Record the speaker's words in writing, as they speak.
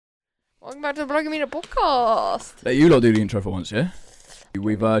Welcome back to the Bloki Podcast. Let you lot do the intro for once, yeah?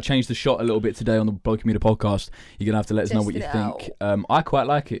 We've changed the shot a little bit today on the Bloki Podcast. You're going to have to let us know what you think. I quite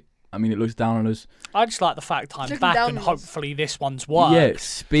like it. I mean, it looks down on us. I just like the fact I'm back and hopefully this one's worked. Yeah,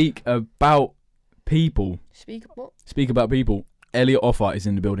 speak about people. Speak about people. Elliot Offa is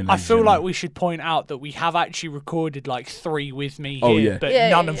in the building. I feel like we should point out that we have actually recorded like 3 with me here, but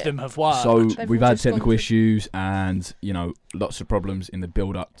none of them have worked. So we've had technical issues and, you know, lots of problems in the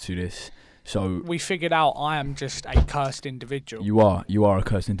build-up to this. So we figured out I am just a cursed individual. You are a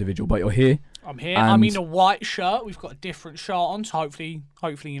cursed individual, but you're here. I'm here. I'm in a white shirt. We've got a different shirt on, so hopefully,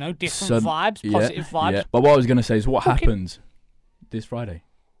 you know, different vibes, positive vibes. Yeah. But what I was going to say is what happened this Friday,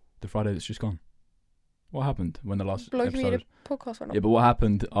 the Friday that's just gone. What happened when the last episode? Podcast went on. Yeah, but what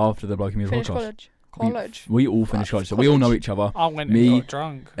happened after the Bloki podcast? College. We all finished college, so we all know each other. I went and got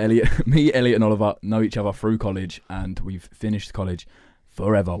drunk. Elliot, and Oliver know each other through college, and we've finished college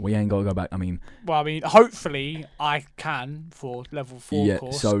forever. We ain't got to go back. I mean, hopefully I can for level 4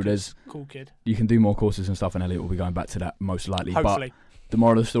 course. So there's cool kid. You can do more courses and stuff, and Elliot will be going back to that most likely. Hopefully. But the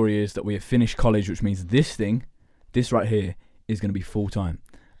moral of the story is that we have finished college, which means this right here, is going to be full time.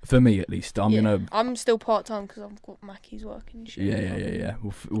 For me, at least. I'm still part-time because I've got Mackie's working. Yeah.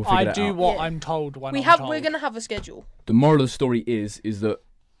 We'll figure I that do out. what I'm told when I'm told. We're going to have a schedule. The moral of the story is that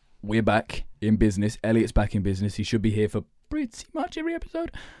we're back in business. Elliot's back in business. He should be here for pretty much every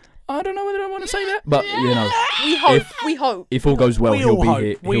episode. I don't know whether I want to say that, but, you know. We hope. If all goes well, he'll be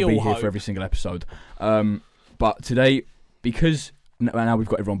here. He'll be here for every single episode. But today, because now we've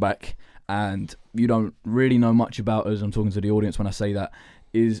got everyone back, and you don't really know much about us, I'm talking to the audience when I say that,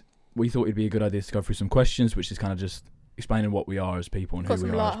 is we thought it'd be a good idea to go through some questions, which is kind of just explaining what we are as people and who we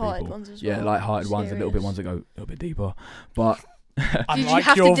are as people. Ones as well. Yeah, light-hearted ones, a little bit ones that go a little bit deeper. But I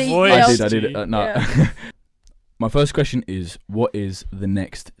like your voice. I did. No. Yeah. My first question is, what is the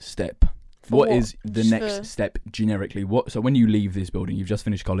next step? What is the next step generically? So when you leave this building, you've just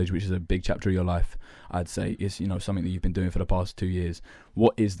finished college, which is a big chapter of your life, I'd say. It's, you know, something that you've been doing for the past 2 years.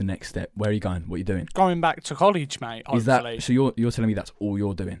 What is the next step? Where are you going? What are you doing? Going back to college, mate, hopefully. Is that, so you're telling me that's all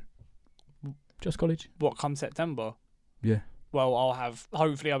you're doing? Just college? What, come September? Yeah. Well,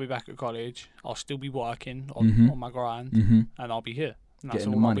 hopefully I'll be back at college. I'll still be working on my grind, and I'll be here. And that's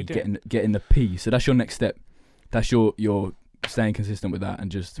getting all the money, getting the P. So that's your next step. That's your staying consistent with that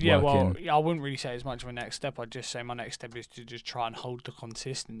and just working. Well, I wouldn't really say as much of a next step. I'd just say my next step is to just try and hold the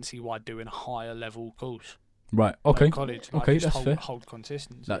consistency while doing a higher level course. Right, okay. Like college. Okay, that's fair. Hold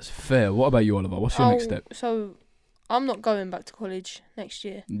consistency. That's fair. What about you, Oliver? What's your next step? So, I'm not going back to college next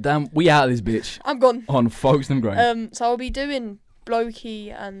year. Damn, we out of this bitch. I'm gone. On Folkestone Grange. So I'll be doing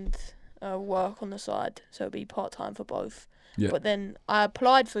Bloki and work on the side. So it'll be part-time for both. Yeah. But then I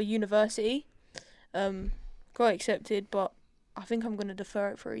applied for university. Got accepted, but I think I'm going to defer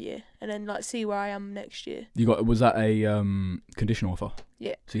it for a year and then see where I am next year. Was that a conditional offer?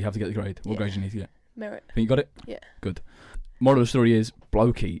 Yeah. So you have to get the grade. What grade do you need to get? Merit. Think you got it? Yeah. Good. Moral of the story is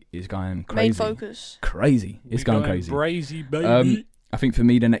Bloki is going crazy. Main focus. Crazy. It's going crazy. Crazy, baby. I think for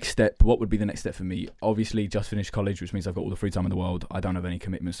me, the next step, what would be the next step for me? Obviously, just finished college, which means I've got all the free time in the world. I don't have any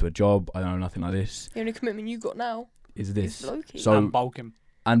commitments to a job. I don't have nothing like this. The only commitment you got now is this. Bloki. So, and bulking.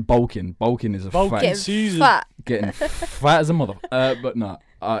 And bulking. Bulking is a fact. Getting fat as a mother. But no.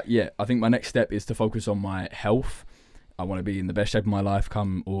 Yeah, I think my next step is to focus on my health. I want to be in the best shape of my life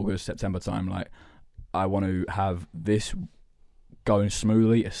come August, September time. I want to have this going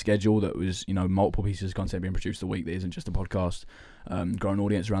smoothly, a schedule that was, you know, multiple pieces of content being produced a week that isn't just a podcast. Grow an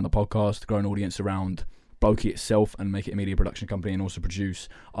audience around the podcast, grow an audience around Bloki itself and make it a media production company and also produce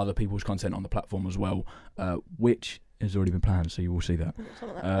other people's content on the platform as well, which has already been planned, so you will see that.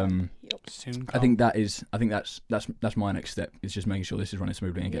 I think that's my next step, is just making sure this is running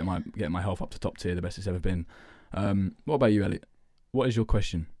smoothly and getting my health up to top tier, the best it's ever been. What about you, Elliot? What is your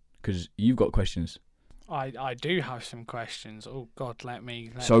question? Because you've got questions. I do have some questions. Oh God, let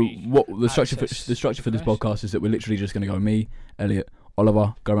me. What the structure for this podcast is that we're literally just going to go me, Elliot,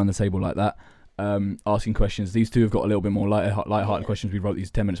 Oliver, go around the table like that, asking questions. These two have got a little bit more light-hearted questions. We wrote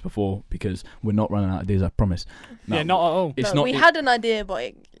these 10 minutes before because we're not running out of ideas. I promise. No, yeah, not at all. We had an idea,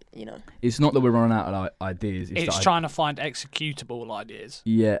 but it's not that we're running out of ideas. It's trying to find executable ideas.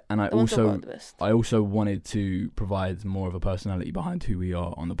 Yeah, and I also wanted to provide more of a personality behind who we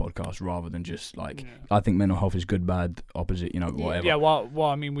are on the podcast, rather than just I think mental health is good, bad, opposite, whatever. Yeah, well,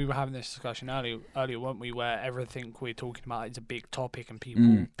 I mean, we were having this discussion earlier, weren't we? Where everything we're talking about is a big topic, and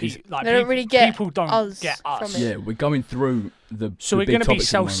people don't really get people don't us get us. Yeah, we're going through the. So we're going to be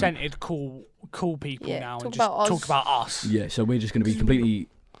self-centered, cool people now, and just talk about us. Yeah, so we're just going to be completely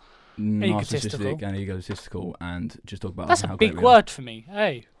narcissistic and egotistical, and just talk about that's how a big word for me.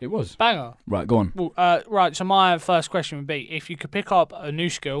 Hey, it was banger. Right, go on. Well, right. So my first question would be: if you could pick up a new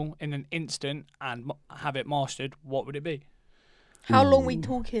skill in an instant and have it mastered, what would it be? How long are we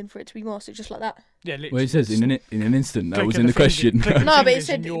talking for it to be mastered? Just like that? Yeah, literally. Well, it says in an instant. That was in the question. No, but it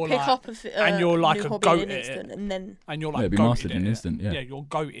said pick up and you're like a goat at it, and then you're like it'd be mastered in an instant. Yeah, you're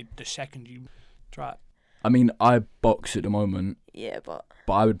goated the second you try it. I mean, I box at the moment. Yeah, but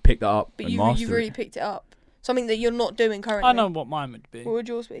I would pick that up. But and you've really picked it up. Something that you're not doing currently. I know what mine would be. What would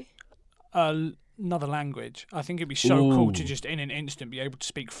yours be? Another language. I think it'd be so cool to just in an instant be able to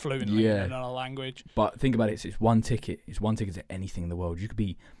speak fluently in another language. But think about it, it's one ticket. It's one ticket to anything in the world. You could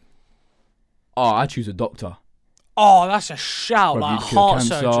be... I choose a doctor. Oh, that's a shout. Bro, like heart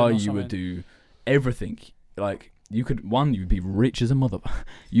surgeon or something. You would do everything. Like, you'd be rich as a mother.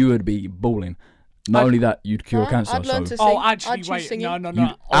 You would be balling. Not only that, you'd cure cancer. I'd learn to sing. Actually, wait.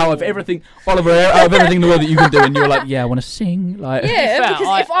 No. Out of everything, Oliver, out of everything in the world that you can do, and you're like, yeah, I want to sing. Like, yeah,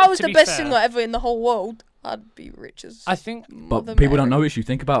 because if I was the best singer ever in the whole world, I'd be rich as. I think, but people don't know you.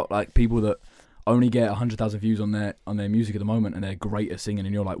 Think about like people that only get 100,000 views on their music at the moment, and they're great at singing,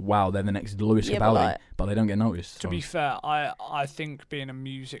 and you're like, wow, they're the next Lewis Capaldi, but they don't get noticed. To be fair, I think being a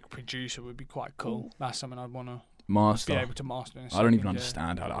music producer would be quite cool. That's something I'd want to master. Be able to master. I don't even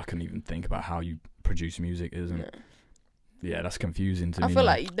understand how I couldn't even think about how you produce music, isn't it? Yeah, that's confusing to me. I feel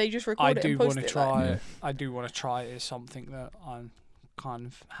like they just record it and post it. I do want to try it as something that I'm kind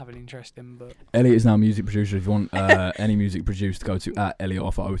of have an interest in. But Elliot is now a music producer. If you want any music produced, go to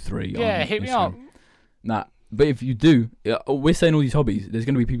 @ElliotOffer03. Yeah, hit me up. Nah, but if you do, we're saying all these hobbies. There's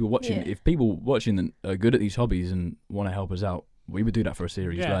going to be people watching. Yeah. If people watching are good at these hobbies and want to help us out, we would do that for a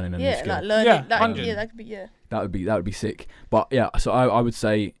series, learning a new skill. Like learning. That could be That would be sick. But yeah, so I would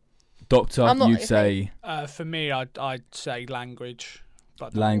say doctor. You'd say. For me, I'd say language.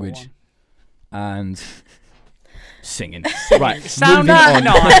 But language. And singing. Right. Sounding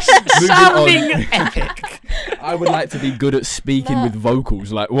nice. Sounding epic. I would like to be good at speaking with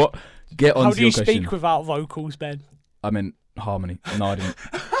vocals. Like what? Get on to your question. How do you speak without vocals, Ben? I meant harmony. No, I didn't.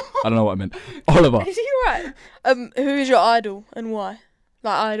 I don't know what I meant. Oliver. Is he right? Who is your idol and why?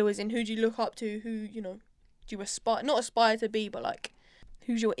 Like idol is in who do you look up to? Who do you not aspire to be, but like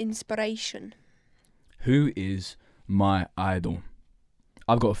who's your inspiration? Who is my idol?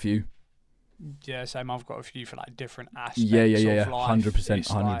 I've got a few. Yeah, same. I've got a few for like different aspects. Yeah. Of life. 100%.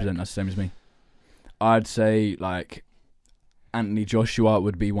 100%. That's the same as me. I'd say like Anthony Joshua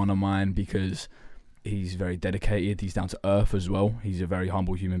would be one of mine because he's very dedicated. He's down to earth as well. He's a very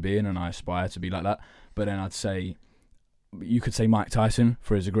humble human being, and I aspire to be like that. But then I'd say you could say Mike Tyson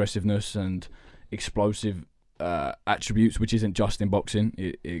for his aggressiveness and explosive attributes, which isn't just in boxing.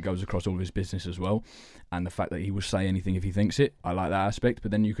 It goes across all of his business as well. And the fact that he will say anything if he thinks it, I like that aspect.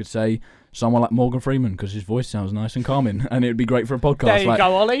 But then you could say someone like Morgan Freeman because his voice sounds nice and calming, and it'd be great for a podcast. There you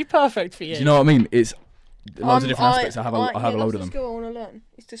go, Ollie. Perfect for you. Do you know what I mean? It's loads of different aspects. I have a load of them. That's the skill I want to learn.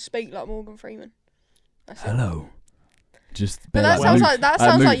 Is to speak like Morgan Freeman. Hello. Just but that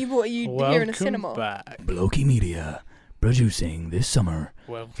sounds like what you hear in a cinema. Back. Bloki Media producing this summer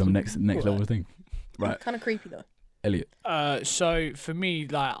from next level thing. Right. Kind of creepy though. Elliot. So for me,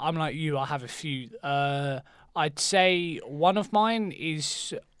 like I'm like you, I have a few. I'd say one of mine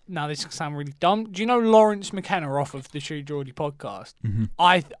is now this can sound really dumb. Do you know Lawrence McKenna off of the True Geordie podcast? Mm-hmm.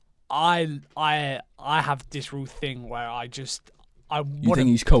 I have this real thing where You think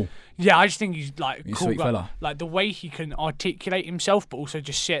he's cool? Yeah, I just think he's like he's cool. Sweet fella. Like the way he can articulate himself, but also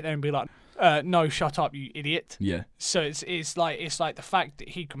just sit there and be like, "No, shut up, you idiot." Yeah. So it's like the fact that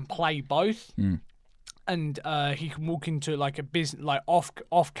he can play both, and he can walk into like a business like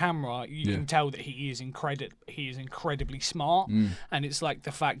off camera. You can tell that he is incredibly smart, and it's like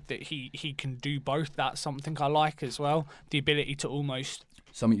the fact that he can do both. That's something I like as well. The ability to almost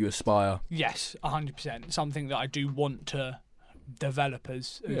something you aspire. Yes, 100%. Something that I do want to develop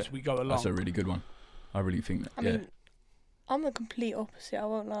as we go along. That's a really good one. I really think that. I mean, I'm the complete opposite. I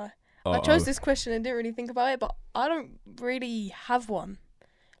won't lie. I chose this question and didn't really think about it, but I don't really have one.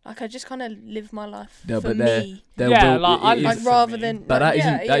 Like I just kind of live my life for me. Rather than. But that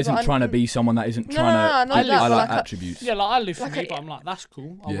isn't trying to be someone that isn't trying to. I like attributes. Yeah, like I live for me, but I'm like that's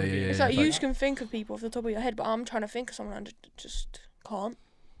cool. It's like you can think of people off the top of your head, but I'm trying to think of someone and just can't.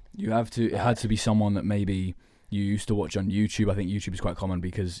 You have to. It had to be someone that maybe you used to watch on YouTube. I think YouTube is quite common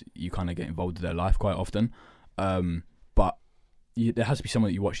because you kind of get involved in their life quite often. But there has to be someone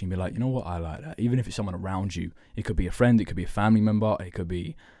that you watch and be like, you know what, I like that. Even if it's someone around you, it could be a friend, it could be a family member, it could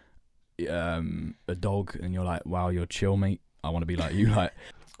be a dog, and you're like, wow, you're chill, mate. I want to be like you. Like,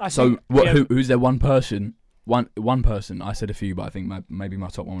 who's their one person one person. I said a few, but I think maybe my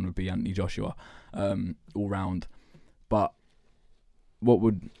top one would be Anthony Joshua, all round. But what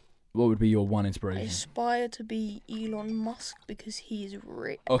would be your one inspiration? I aspire to be Elon Musk because he's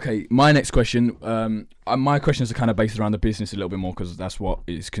rich. Okay, my next question. My questions are kind of based around the business a little bit more because that's what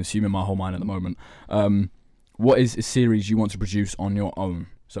is consuming my whole mind at the moment. What is a series you want to produce on your own?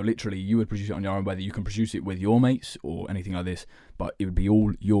 So literally, you would produce it on your own, whether you can produce it with your mates or anything like this, but it would be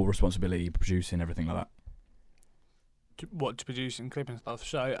all your responsibility, producing everything like that. To produce and clip and stuff.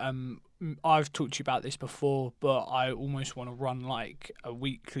 So I've talked to you about this before, but I almost want to run like a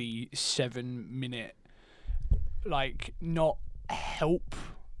weekly 7-minute, like not help.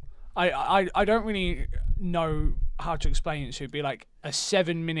 I don't really know how to explain it. So it'd be like a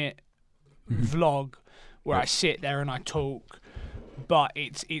 7-minute vlog where I sit there and I talk, but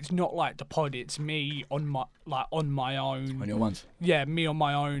it's not like the pod. It's me on my own. On your ones. Yeah, me on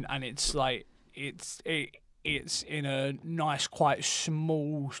my own, and it's like it's in a nice, quite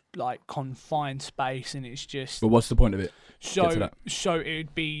small, like confined space, and it's just. But what's the point of it? So it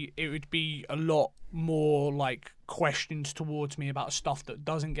would be a lot more like questions towards me about stuff that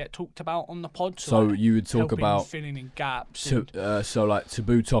doesn't get talked about on the pod. So like you would talk about filling in gaps. So like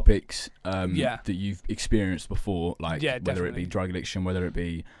taboo topics that you've experienced before, like whether it be drug addiction, whether it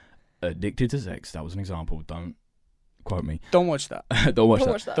be addicted to sex. That was an example. Don't quote me. Don't watch that. Don't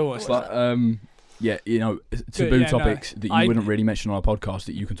watch that. Don't watch that. Yeah, you know, taboo topics that you wouldn't really mention on a podcast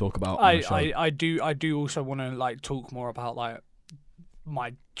that you can talk about on the show. I do also want to like talk more about like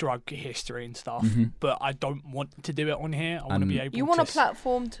my drug history and stuff, but I don't want to do it on here. I want to be able. You want a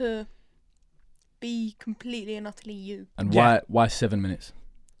platform to be completely and utterly you. And why 7 minutes?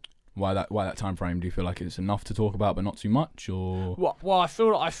 Why that time frame? Do you feel like it's enough to talk about, but not too much, or? Well, I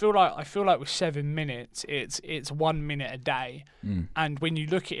feel like with 7 minutes, it's 1 minute a day, and when you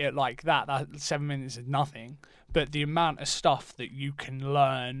look at it like that 7 minutes is nothing. But the amount of stuff that you can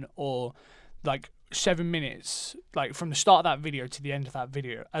learn, or like 7 minutes, like from the start of that video to the end of that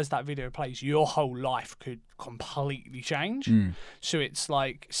video, as that video plays, your whole life could completely change. So it's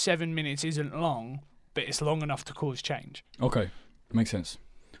like 7 minutes isn't long, but it's long enough to cause change. Okay, makes sense.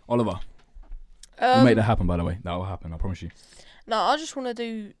 Oliver, we'll make that happen, by the way. That will happen, I promise you. No, I just want to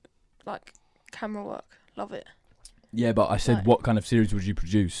do, like, camera work. Love it. Yeah, but I said, like, what kind of series would you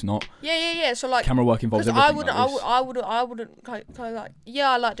produce? Not. Yeah. So like, camera work involves everything. I wouldn't kind of like.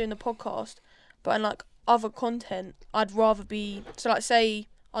 Yeah, I like doing the podcast, but in like other content, I'd rather be. So like, say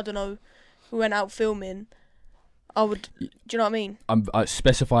I don't know, we went out filming. I would. Do you know what I mean? I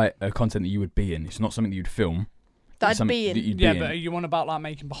specify a content that you would be in. It's not something that you'd film. That I'd be in. Yeah, but are you on about like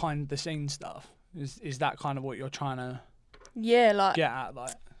making behind the scenes stuff? Is that kind of what you're trying to? Yeah, like. Get at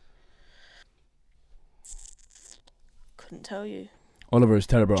like. Couldn't tell you. Oliver is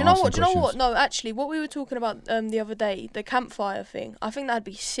terrible. Do you know what? No, actually, what we were talking about the other day, the campfire thing. I think that'd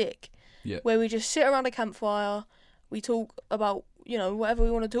be sick. Yeah. Where we just sit around a campfire, we talk about whatever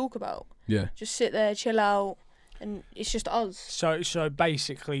we want to talk about. Yeah. Just sit there, chill out, and it's just us. So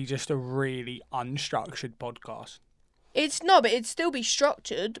basically, just a really unstructured podcast. But it'd still be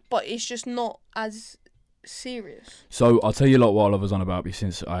structured, but it's just not as serious. So I'll tell you a lot what Oliver's on about,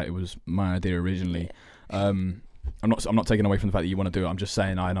 since it was my idea originally. Yeah. I'm not taking away from the fact that you want to do it. I'm just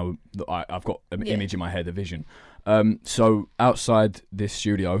saying I know that I've got an image in my head, a vision. So outside this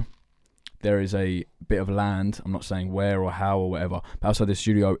studio, there is a bit of land. I'm not saying where or how or whatever. But outside this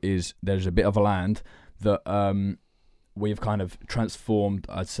studio there's a bit of a land that we've kind of transformed,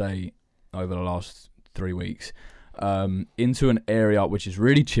 I'd say, over the last 3 weeks. Into an area which is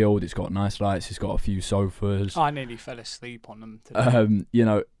really chilled. It's got nice lights. It's got a few sofas. I nearly fell asleep on them today.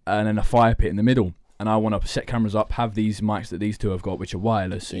 And then a fire pit in the middle. And I want to set cameras up, have these mics that these two have got, which are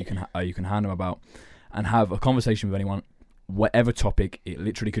wireless, so you can hand them about, and have a conversation with anyone, whatever topic. It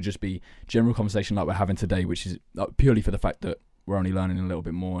literally could just be general conversation like we're having today, which is purely for the fact that we're only learning a little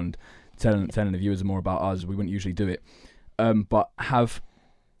bit more and telling the viewers more about us. We wouldn't usually do it, but have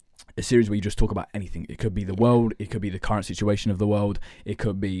a series where you just talk about anything. It could be the world, it could be the current situation of the world, it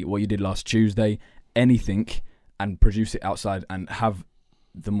could be what you did last Tuesday, anything, and produce it outside and have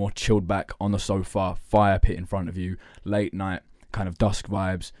the more chilled back on the sofa, fire pit in front of you, late night kind of dusk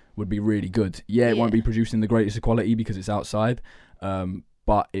vibes would be really good. It won't be produced in the greatest of quality because it's outside,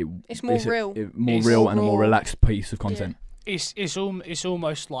 but it's more real, and a more relaxed piece of content. It's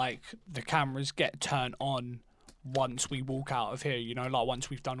almost like the cameras get turned on once we walk out of here, like once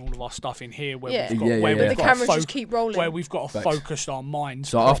we've done all of our stuff in here, where the cameras just keep rolling, where we've got to focus our minds.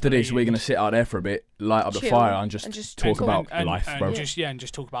 So properly. after this, we're gonna sit out there for a bit, light up the fire, and just talk about life, bro. And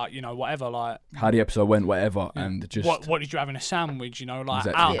just talk about whatever, like how the episode went, whatever, and just what did you have in a sandwich? Like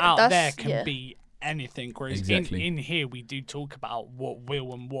exactly. out there can be anything. Whereas exactly. in here we do talk about what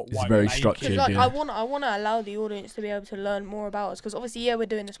will and what won't. It's very structured. Like, I want to allow the audience to be able to learn more about us, because obviously, we're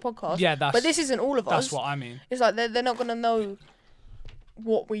doing this podcast. Yeah, but this isn't all of us. That's what I mean. It's like they're not gonna know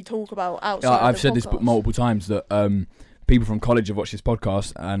what we talk about outside. I've of said podcast. this multiple times that people from college have watched this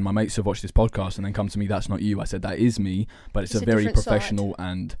podcast, and my mates have watched this podcast, and then come to me, that's not you. I said, that is me, but it's a very professional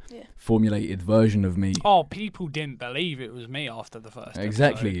and formulated version of me. Oh, people didn't believe it was me after the first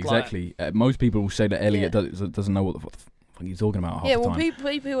exactly episode. Exactly. Most people will say that Elliot doesn't know what the fuck he's talking about half the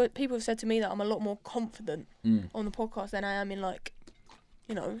time. People have said to me that I'm a lot more confident on the podcast than I am in, like,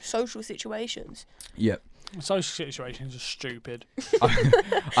 social situations. Yeah. Social situations are stupid.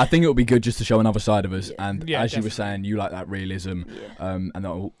 I think it would be good just to show another side of us, and as definitely. you were saying, you like that realism and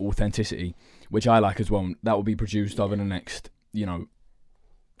that authenticity, which I like as well. That will be produced over the next, We I'm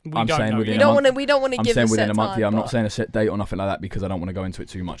don't saying know within yet. a month. We don't want to give I'm saying a within set a month. time, Yeah, I'm not saying a set date or nothing like that, because I don't want to go into it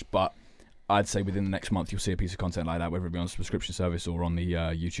too much. But I'd say within the next month you'll see a piece of content like that, whether it be on a subscription service or on the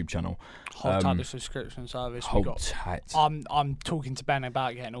YouTube channel. Hold tight the subscription service. Hold tight. I'm talking to Ben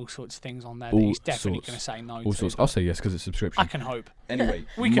about getting all sorts of things on there that he's definitely going to say no all to. Sorts. I'll say yes because it's subscription. I can hope. Anyway,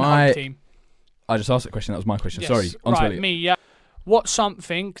 we can hope, team. I just asked that question. That was my question. Yes. Sorry. Right, me. Yeah. What's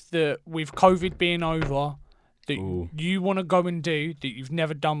something that with COVID being over that you want to go and do that you've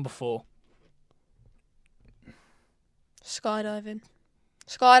never done before? Skydiving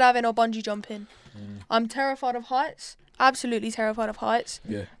or bungee jumping. I'm terrified of heights. Absolutely terrified of heights.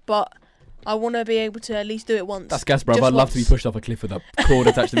 Yeah. But I want to be able to at least do it once. That's gas, bro. I'd love to be pushed off a cliff with a cord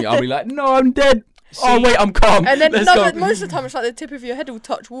attached to me. I'll be like, no, I'm dead. Oh, wait, I'm calm. And then most of the time it's like the tip of your head will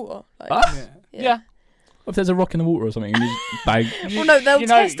touch water. Like, yeah. If there's a rock in the water or something and you just bang. Well, no, they'll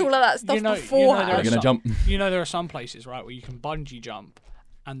test all of that stuff beforehand. They're going to jump. There are some places, right, where you can bungee jump.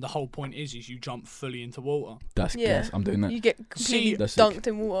 And the whole point is you jump fully into water. That's gas. I'm doing that. You get completely dunked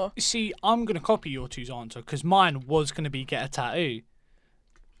in water. See, I'm going to copy your two's answer because mine was going to be get a tattoo.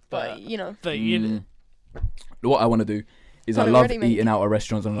 But what I want to do is I love eating out at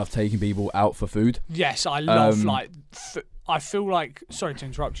restaurants and I love taking people out for food. Yes, I love I feel like, sorry to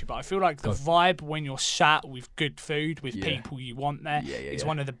interrupt you, but I feel like the vibe when you're sat with good food with people you want there is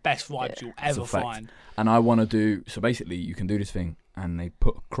one of the best vibes you'll ever find. And I want to do, so basically you can do this thing and they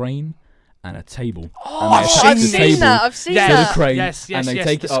put a crane and a table. Oh, I've seen that. To the crane, and they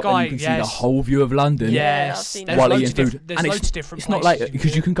take it up and you can see the whole view of London. Yes, while eating food. There's loads of different places. It's not like,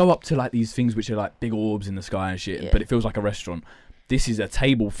 because you can go up to like these things which are like big orbs in the sky and shit, but it feels like a restaurant. This is a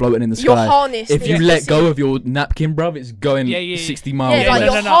table floating in the sky. You're harnessed. If you let go of your napkin, bruv, it's going 60 miles. Yeah, like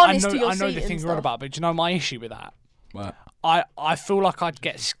you're harnessed to I your know seat the thing you're on about, but do you know my issue with that? What? I feel like I'd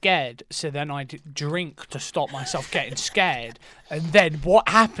get scared, so then I'd drink to stop myself getting scared. And then what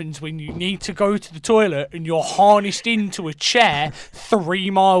happens when you need to go to the toilet and you're harnessed into a chair 3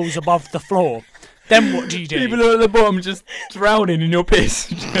 miles above the floor? Then what do you do? People are at the bottom just drowning in your piss.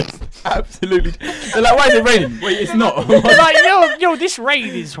 Just absolutely. They're like, why is it raining? Wait, it's not. They're like, yo, this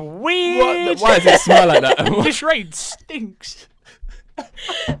rain is weird. Why does it smell like that? This rain stinks.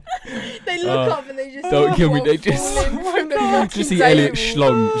 They look up and they just don't kill me. They just see Elliot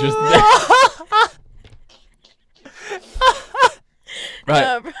Schlong just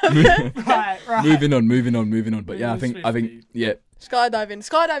right. Moving on. But yeah, I think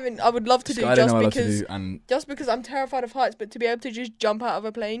skydiving I would love to do just because I'm terrified of heights, but to be able to just jump out of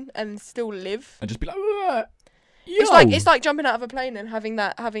a plane and still live and just be like, it's like jumping out of a plane and having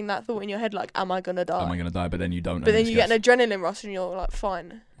that thought in your head, like, am I gonna die? But then you don't. But then you get an adrenaline rush and you're like,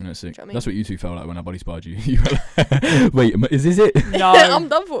 fine. That's sick. You know what I mean? That's what you two felt like when I body sparred you. You were like, wait, is this it? No, I'm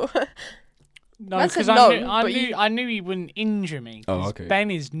done for. No, because I knew he wouldn't injure me. Oh, okay.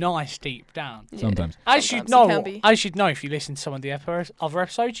 Ben is nice deep down. Yeah. Sometimes. As you'd know if you listen to some of the other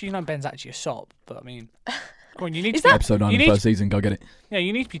episodes, you know Ben's actually a sop. But I mean, go on, you need to episode 9 of the first season. Go get it. Yeah,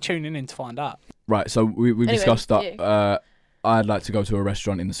 you need to be tuning in to find out. Right, so we've discussed that. I'd like to go to a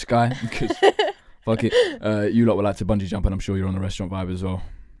restaurant in the sky because fuck it. You lot would like to bungee jump, and I'm sure you're on the restaurant vibe as well.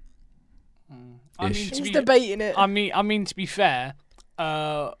 He's debating it. I mean, to be fair,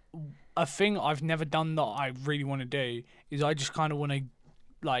 a thing I've never done that I really want to do is I just kind of want to,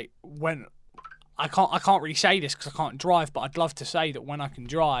 like, when I can't really say this because I can't drive, but I'd love to say that when I can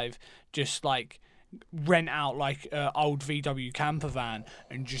drive, just like rent out like an old VW camper van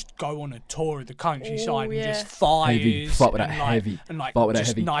and just go on a tour of the countryside and just fires. Fuck with that heavy.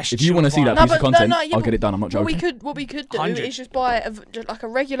 Nice. If you want to see that piece of content, I'll get it done. I'm not joking. What we could do is just buy like a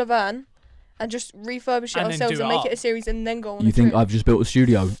regular van. and just refurbish it And then ourselves do and it make it up. a series and then go on. You think I've just built a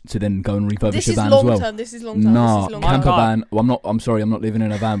studio to then go and refurbish This a is van long as well? term. This is long term. Nah, This is long camper term. van. Well, I'm sorry, I'm not living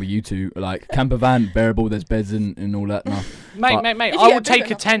in a van with you two. Like camper van, bearable. There's beds and all that. No. Mate, If I you will get take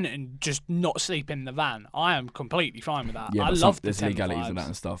bigger a tent and just not sleep in the van. I am completely fine with that. Yeah, I but love the there's tent legalities vibes. of that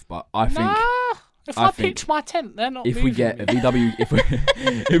and stuff. But I think Nah, if I I think pitch my tent, they're not if moving we get me. a VW,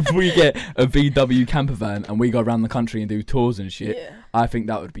 if we get a VW camper van and we go around the country and do tours and shit, Yeah. I think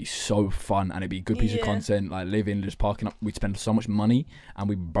that would be so fun and it'd be a good piece of Yeah. content. Like living, just parking up. We'd spend so much money and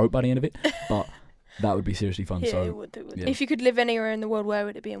we'd be broke by the end of it. But that would be seriously fun. Yeah, So it would. yeah. If you could live anywhere in the world, where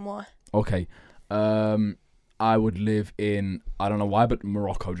would it be and why? okay, I would live in, I don't know why, but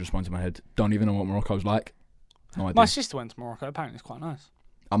Morocco just went to my head. Don't even know what Morocco's like. No idea. My sister went to Morocco. Apparently, it's quite nice.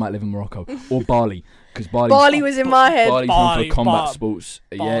 I might live in Morocco or Bali because Bali was in my head. Bali's known Bali, for combat but sports.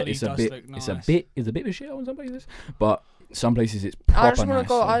 Yeah, Bali it's a does bit. look It's nice. a bit of shit on some places, but some places it's I proper just want nice. to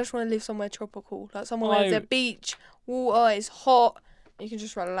go. so- I just want to live somewhere tropical, like somewhere where there's I- a beach, water, it's hot. You can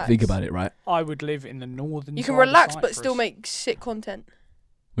just relax. Think about it, right? I would live in the northern. You can side relax, of but still Cyprus. make sick content.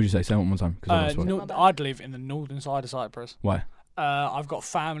 What'd you say? Say it one more time. 'Cause I lost it. No, I'd live in the northern side of Cyprus. Why? I've got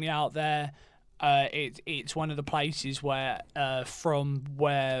family out there. It's one of the places where from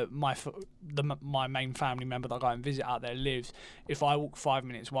where my main family member that I go and visit out there lives. If I walk 5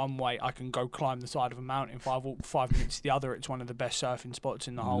 minutes one way, I can go climb the side of a mountain. If I walk 5 minutes the other, it's one of the best surfing spots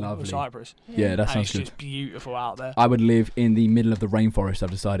in the whole Lovely. of Cyprus. Yeah, that And sounds it's good. just beautiful out there. I would live in the middle of the rainforest. I've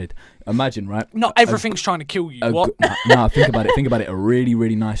decided. Imagine, right? Not everything's trying to kill you. What? Nah, think about it. Think about it. A really,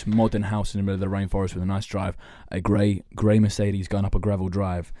 really nice modern house in the middle of the rainforest with a nice drive. A grey Mercedes going up a gravel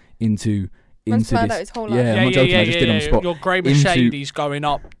drive into Man's planned this. out his whole life. Yeah, I'm not joking. I just did on the spot. Your grey Mercedes going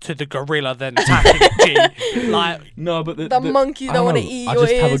up to the gorilla, then attacking it. Like No, but The monkeys I don't want to know, eat I your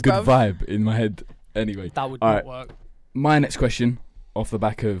just have a ears, good bruv. vibe in my head. Anyway, that would All not right. work. my next question, off the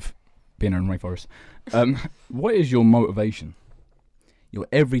back of being in a rainforest, what is your motivation? Your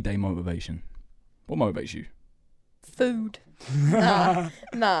everyday motivation. What motivates you? Food.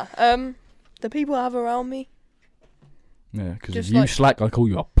 Nah. The people I have around me. Yeah, because if Just you like- slack, I call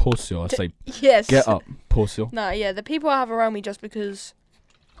you a pussy. I say, Yes. get up, pussy. Nah, yeah, the people I have around me just because,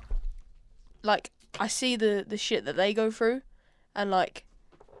 like, I see the shit that they go through, and like,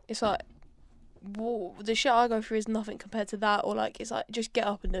 it's like, the shit I go through is nothing compared to that, or like, it's like, just get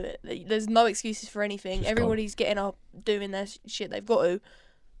up and do it. There's no excuses for anything. Just go. Everybody's getting up, doing their shit they've got to,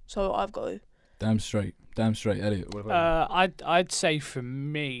 so I've got to. Damn straight, Elliot. What about you? I'd say for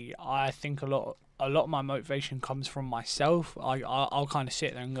me, I think a lot of my motivation comes from myself. I'll kind of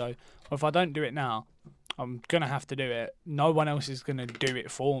sit there and go, well, if I don't do it now, I'm gonna have to do it. No one else is gonna do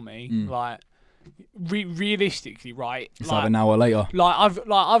it for me. Like realistically, right? It's like, either now or later.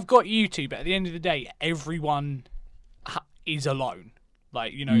 I've got you two, but at the end of the day, everyone is alone.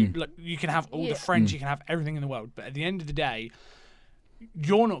 Like like, you can have all the friends, you can have everything in the world, but at the end of the day,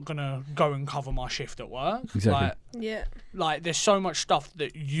 you're not gonna go and cover my shift at work. Exactly. Like there's so much stuff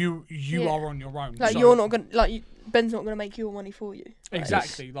that you are on your own. Like, so you're not gonna, Ben's not gonna make your money for you.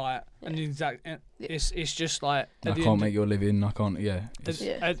 exactly like, and it's just like I can't make your living. I can't. Yeah.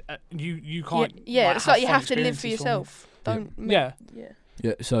 you can't. Yeah, it's like you fun have to live for experiences yourself. Don't. Yeah.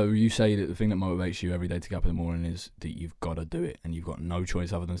 Yeah. So you say that the thing that motivates you every day to get up in the morning is that you've got to do it, and you've got no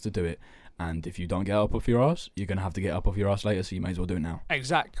choice other than to do it. And if you don't get up off your ass, you're gonna have to get up off your ass later. So you may as well do it now.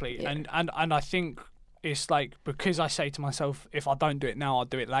 Exactly. Yeah. And I think it's like, because I say to myself, if I don't do it now, I'll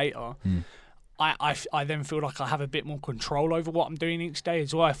do it later. I then feel like I have a bit more control over what I'm doing each day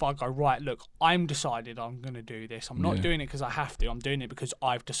as well. If I go, right, look, I'm decided I'm going to do this. I'm not doing it because I have to. I'm doing it because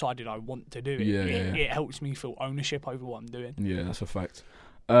I've decided I want to do it. It helps me feel ownership over what I'm doing. Yeah, that's a fact.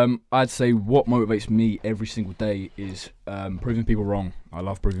 I'd say what motivates me every single day is proving people wrong. I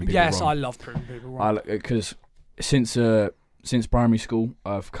love proving people wrong. Yes, I love proving people wrong. Because since primary school,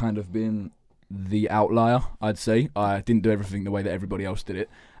 I've kind of been the outlier, I'd say. I didn't do everything the way that everybody else did it.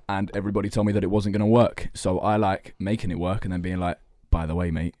 And everybody told me that it wasn't going to work. So I like making it work and then being like, by the way,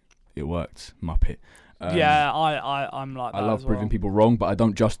 mate, it worked. Muppet. I'm like that. I love proving people wrong, but I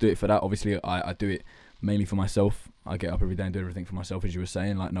don't just do it for that. Obviously, I do it mainly for myself. I get up every day and do everything for myself, as you were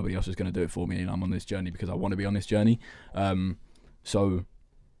saying. Like, nobody else is going to do it for me, and I'm on this journey because I want to be on this journey. So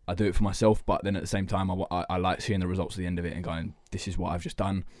I do it for myself, but then at the same time, I like seeing the results at the end of it and going, this is what I've just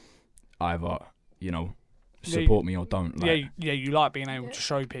done. Either, support me or don't. Like, you like being able to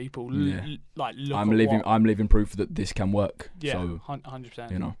show people. Look, I'm living proof that this can work. Yeah, so,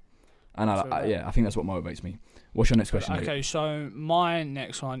 100%. And I think that's what motivates me. What's your next question? Okay, so my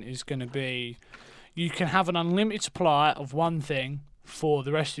next one is going to be, you can have an unlimited supply of one thing for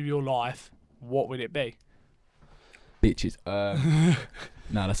the rest of your life. What would it be? Bitches.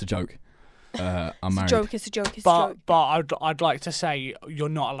 No, that's a joke. I'm married. It's a joke. But I'd like to say you're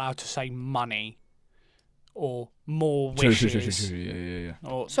not allowed to say money or more wishes. True. Yeah.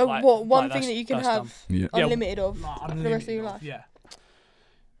 Or so one thing that you can have unlimited of for the rest of your life? Yeah.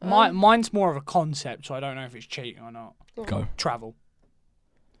 Mine's more of a concept, so I don't know if it's cheating or not. Go. Travel.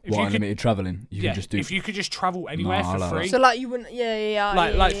 Unlimited travelling? You can just do. If you could just travel anywhere for free. So like you wouldn't. Yeah.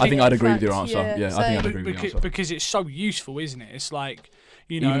 I think I'd agree with your answer. Yeah, I think I'd agree with your answer. Because it's so useful, isn't it? It's like,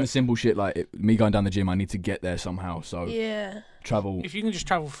 you know, even the simple shit like me going down the gym, I need to get there somehow. So travel. If you can just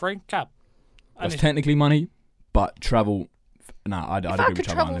travel free, cab. That's technically money, but travel. I'd agree with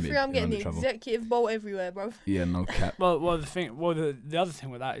travel free, I'm getting the executive bolt everywhere, bro. Yeah, no cap. Well, the other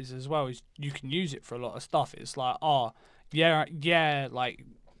thing with that is as well is you can use it for a lot of stuff. It's like, like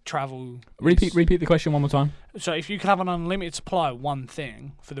travel. Repeat the question one more time. So if you could have an unlimited supply of one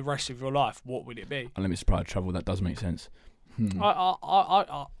thing for the rest of your life, what would it be? Unlimited supply of travel. That does make sense.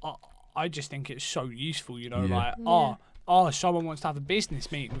 I just think it's so useful. You know, someone wants to have a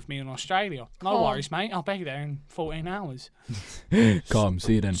business meeting with me in Australia. No worries, mate. I'll be there in 14 hours. Calm.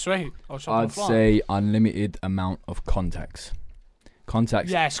 See you then. Sweet. I'd say unlimited amount of contacts.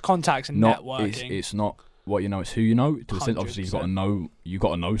 Yes, contacts and networking. It's not what you know, it's who you know. To the extent, obviously, you've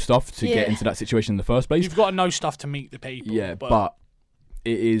got to know stuff to get into that situation in the first place. You've got to know stuff to meet the people. Yeah, but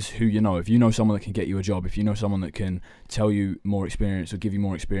it is who you know. If you know someone that can get you a job, if you know someone that can tell you more experience or give you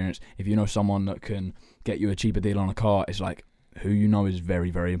more experience, if you know someone that can get you a cheaper deal on a car, it's like who you know is very,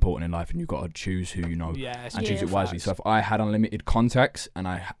 very important in life, and you've got to choose who you know and choose it wisely. So if I had unlimited contacts and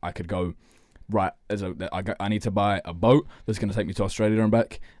I could go, right, I need to buy a boat that's going to take me to Australia and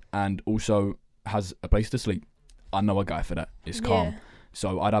back, and also has a place to sleep, I know a guy for that. It's calm.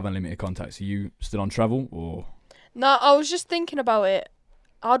 So I'd have unlimited contacts. Are you still on travel or? No, I was just thinking about it.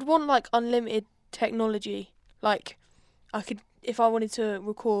 I'd want like unlimited technology. Like I could, if I wanted to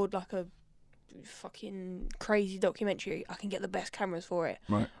record like a fucking crazy documentary, I can get the best cameras for it.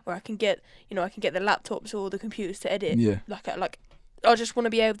 Right. Or I can get the laptops or the computers to edit. Yeah. Like I just want to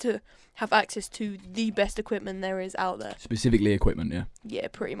be able to have access to the best equipment there is out there. Specifically equipment, yeah. Yeah,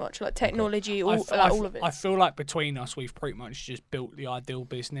 pretty much like technology, all of it. I feel like between us, we've pretty much just built the ideal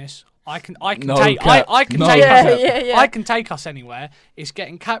business. I can take us anywhere. It's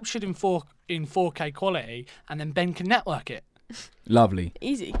getting captured in 4K quality, and then Ben can network it. Lovely.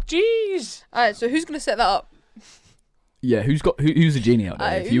 Easy. Jeez. All right, so who's gonna set that up? Yeah, who's a genie out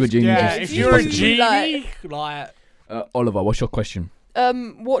there? If you were a genie, if you're a genie, Oliver, what's your question?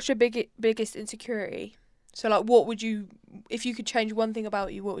 What's your biggest insecurity? So like, what would you, if you could change one thing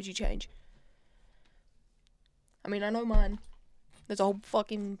about you, what would you change? I mean, I know mine. There's a whole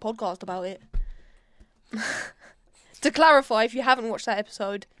fucking podcast about it. To clarify, if you haven't watched that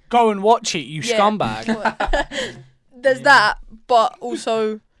episode, go and watch it, you scumbag. There's that, but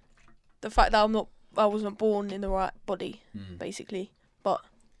also the fact that I wasn't born in the right body, basically. But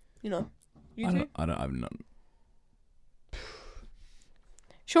you know, I don't have none.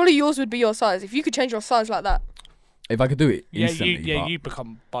 Surely yours would be your size. If you could change your size like that. If I could do it instantly. You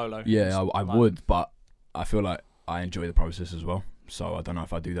become Bolo. Yeah, I would, but I feel like I enjoy the process as well. So I don't know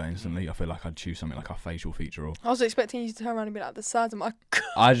if I'd do that instantly. I feel like I'd choose something like a facial feature or. I was expecting you to turn around and be like the size of my.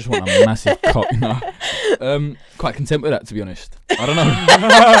 I just want a massive cock. No. Quite content with that, to be honest. I don't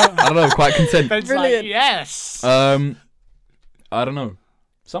know. Quite content. Ben's like, yes. I don't know.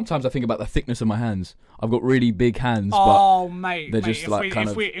 Sometimes I think about the thickness of my hands. I've got really big hands, but they're just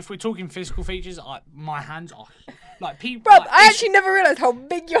if we're talking physical features, my hands are like people. Bro, I actually never realised how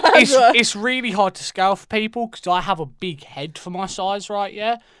big your hands were. It's really hard to scale for people because I have a big head for my size, right?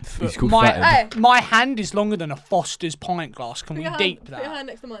 Yeah. It's called fathead. My hand is longer than a Foster's pint glass. Can we deep that? Put your hand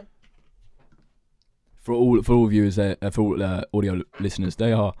next to mine. For all viewers, for all audio listeners,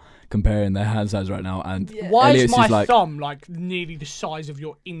 they are comparing their hand size right now, and why Elliot's is my thumb like nearly the size of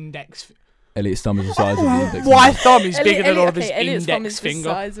your index? Elliot's thumb is the size of the index. My thumb is bigger than all of his Elliot's index thumb is finger.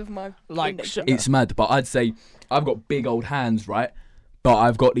 The size of my index finger. It's mad, but I'd say I've got big old hands, right? But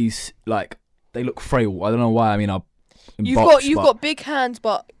I've got these they look frail. I don't know why. I mean, you've got big hands,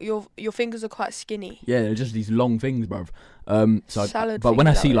 but your fingers are quite skinny. Yeah, they're just these long things, bruv. But when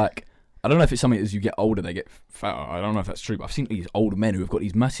I see I don't know if it's something as you get older they get fatter. I don't know if that's true, but I've seen these older men who have got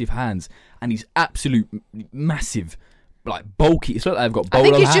these massive hands and these absolute massive, bulky. It's like they've got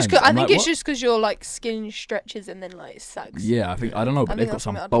bolo hands. I think it's just because your skin stretches and then it sags. Yeah, I don't know, but they've got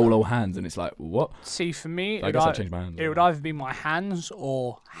some bolo hands, and it's like, what? See, for me, I guess I'll change my hands. It would either be my hands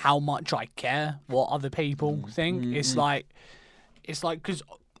or how much I care what other people think. It's like because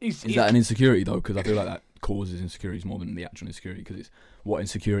is that an insecurity though? Because I feel like that causes insecurities more than the actual insecurity. Because it's what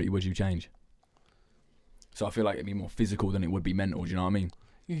insecurity would you change? So I feel like it'd be more physical than it would be mental. Do you know what I mean?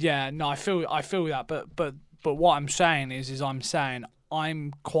 Yeah, no, I feel that, but what I'm saying is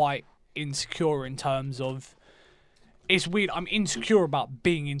I'm quite insecure in terms of. It's weird. I'm insecure about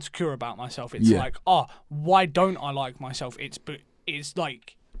being insecure about myself. It's like, why don't I like myself? It's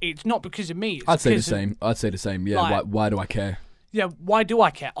like it's not because of me. I'd say the same. Yeah. Like, why do I care? Yeah. Why do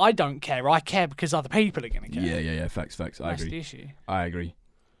I care? I don't care. I care because other people are gonna care. Yeah. Facts. I agree. That's the issue. I agree.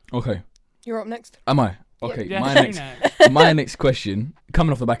 Okay. You're up next. Am I? Okay. Yeah. My next question,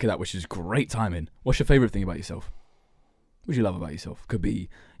 coming off the back of that, which is great timing. What's your favourite thing about yourself? What do you love about yourself? Could be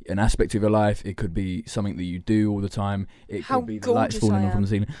an aspect of your life. It could be something that you do all the time. It could be the lights falling on from the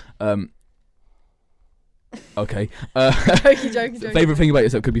ceiling. Okay. Joking. Favourite thing about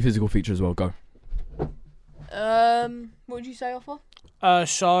yourself could be physical feature as well. Go. What would you say, Offer?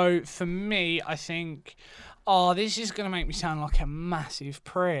 So for me, I think. Oh, this is gonna make me sound like a massive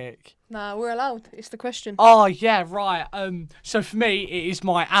prick. Nah, we're allowed. It's the question. Oh yeah, right. So for me, it is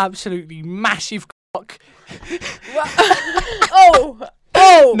my absolutely massive cock. Oh!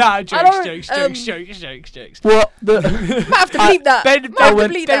 No, jokes. What? Might have to bleep that.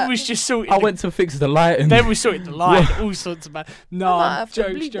 Ben was just sorting. I went to fix the light and Ben was sorting the light. All sorts of bad. No,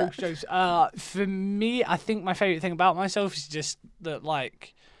 jokes. For me, I think my favourite thing about myself is just that,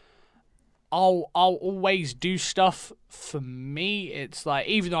 like, I'll always do stuff for me. It's like,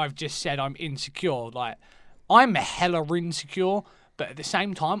 even though I've just said I'm insecure, like, I'm hella insecure, but at the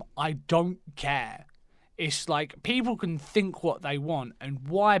same time, I don't care. It's like, people can think what they want, and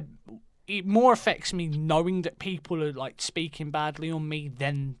why it more affects me knowing that people are, like, speaking badly on me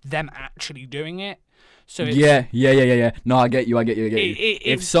than them actually doing it. So yeah. No, I get you.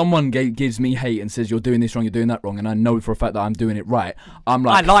 If someone gives me hate and says you're doing this wrong, you're doing that wrong, and I know for a fact that I'm doing it right, I'm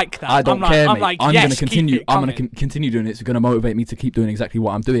like, I like that. I don't care, mate. Like, I'm yes, going to continue. I'm going to continue doing it. It's going to motivate me to keep doing exactly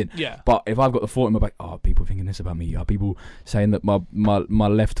what I'm doing. Yeah. But if I've got the thought in my back, people thinking this about me, people saying that my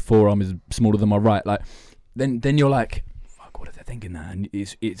left forearm is smaller than my right, like, then you're like, fuck, what are they thinking that? And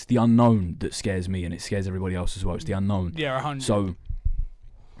it's the unknown that scares me, and it scares everybody else as well. It's the unknown. Yeah, 100. So.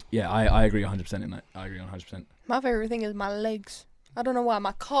 Yeah, I agree 100% in that. I agree 100%. My favourite thing is my legs. I don't know why.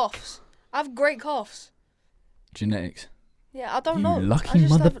 My calves. I have great calves. Genetics. Yeah, I don't know. Lucky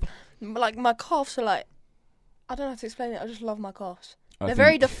mother. Like, my calves are like, I don't know how to explain it. I just love my calves. They're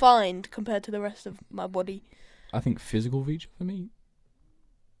very defined compared to the rest of my body. I think physical feature for me.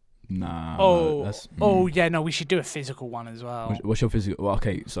 Nah. Yeah, no, we should do a physical one as well. What's your physical? Well,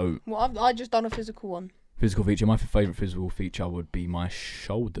 okay, so. Well, I just done a physical one. Physical feature. My favourite physical feature would be my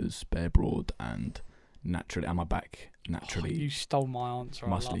shoulders, bare broad, and naturally, and my back naturally. You stole my answer.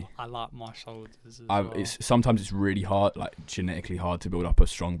 Muscly. I like my shoulders as well. Sometimes it's really hard, like genetically hard, to build up a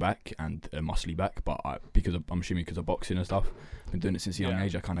strong back and a muscly back. But I'm assuming because of boxing and stuff, I've been doing it since a young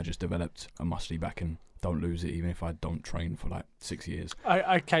age. I kind of just developed a muscly back and don't lose it, even if I don't train for like 6 years.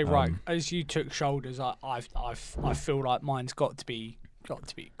 Okay, right. As you took shoulders, I feel like mine's got to be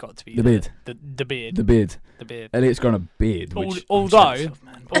the beard. The beard. The beard. The beard. Elliot's grown a beard. Although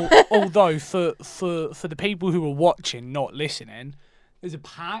for the people who are watching, not listening, there's a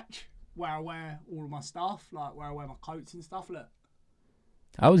patch where I wear all of my stuff, like where I wear my coats and stuff. Look.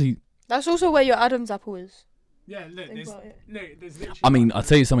 How is he? That's also where your Adam's apple is. Yeah, look, there's literally. I mean, I'll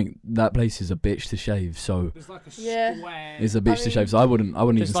tell you something. That place is a bitch to shave. So there's like a square. It's a bitch to shave. So I wouldn't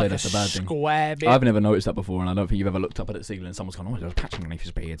even say that's a bad thing. Bit. I've never noticed that before, and I don't think you've ever looked up at the ceiling and someone's gone, "Oh, there's a patch underneath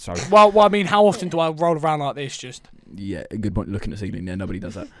his beard." So. Well, I mean, how often do I roll around like this? Just. Yeah, a good point. Looking at the ceiling. Yeah, nobody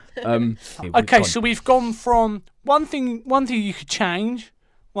does that. Okay, so we've gone from one thing you could change,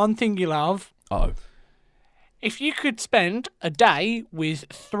 one thing you love. Uh-oh. If you could spend a day with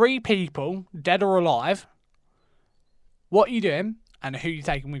 3 people, dead or alive. What are you doing, and who are you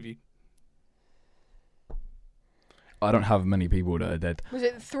taking with you? I don't have many people that are dead. Was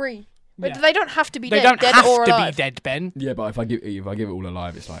it 3? But they don't have to be dead. They don't have to alive. be dead, Ben. Yeah, but if I give it all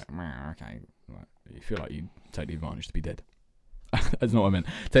alive, it's like, okay. Like, you feel like you take the advantage to be dead. That's not what I meant.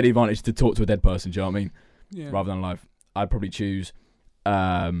 Take the advantage to talk to a dead person, do you know what I mean? Yeah. Rather than alive. I'd probably choose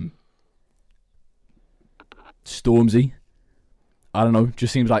Stormzy. I don't know.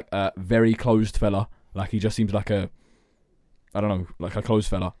 Just seems like a very closed fella. Like, he just seems like a closed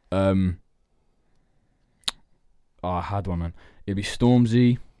fella. I had one, man. It'd be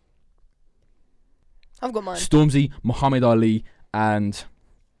Stormzy. I've got mine. Stormzy, Muhammad Ali, and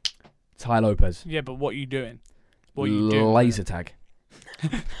Ty Lopez. Yeah, but what are you doing? Laser tag.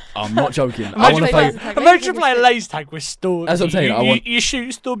 I'm not joking. Imagine playing laser tag with Stormzy. That's what I'm saying. You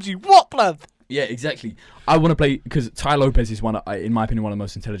shoot Stormzy. What, blood? Yeah, exactly. I want to play, because Ty Lopez is in my opinion, one of the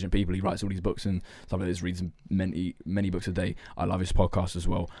most intelligent people. He writes all these books and stuff like this, reads many books a day. I love his podcast as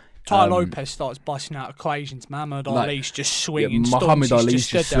well. Ty Lopez starts busting out equations. Muhammad Ali's just swinging. Muhammad Ali's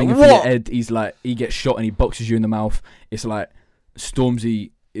just swinging for your head. He's like, he gets shot and he boxes you in the mouth. It's like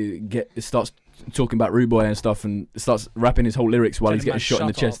Stormzy starts talking about Rude Boy and stuff and starts rapping his whole lyrics while he's getting shot in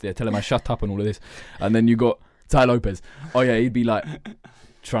the chest. There, telling him shut up and all of this. And then you got Ty Lopez. Oh yeah, he'd be like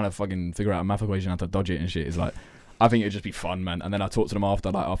trying to fucking figure out a math equation how to dodge it and shit. It's like, I think it'd just be fun, man. And then I talk to them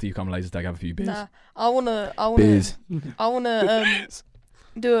after you come laser tag, have a few beers. Nah, I wanna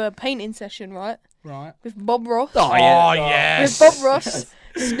do a painting session, right? Right. With Bob Ross. Oh yeah. Yes. With Bob Ross,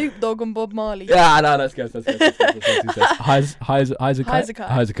 Snoop Dogg, and Bob Marley. Yeah, no, let's go. Highs a kite.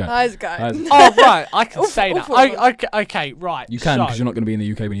 Oh right, I can say that. Okay, right. You can because you're not going to be in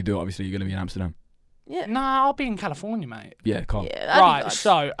the UK when you do it. Obviously, you're going to be in Amsterdam. Yeah. Nah, I'll be in California, mate. Yeah, calm. Yeah, right.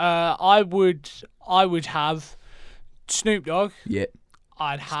 So, I would have Snoop Dogg. Yeah.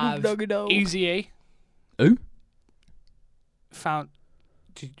 I'd have Eazy-E. Who?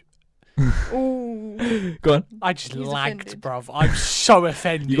 Ooh. Go on. I just lagged, bruv. I'm so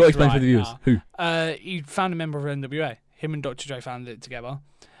offended. You got to explain for the viewers. Who? He found a member of NWA. Him and Dr. Dre founded it together.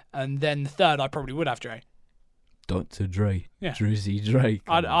 And then the third, I probably would have Dre. Dr. Dre. Yeah. Drizzy Dre.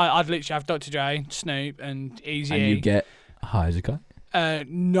 I'd literally have Dr. Dre, Snoop, and Eazy-E. And you get high as a kite?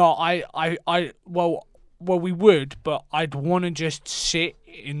 No, well, we would, but I'd want to just sit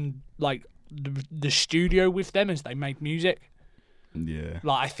in, like, the studio with them as they make music. Yeah.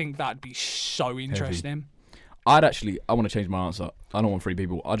 Like, I think that'd be so interesting. Heavy. I want to change my answer. I don't want 3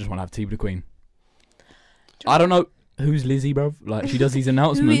 people. I just want to have tea with the Queen. I don't know who's Lizzie, bruv. Like, she does these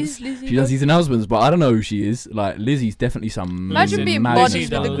announcements. Who is Lizzie? She does these announcements, but I don't know who she is. Like, Lizzie's definitely some. Imagine being bodies with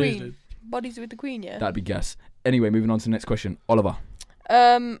the Lizzie. Queen. Bodies with the Queen, yeah. That'd be gas. Anyway, moving on to the next question. Oliver.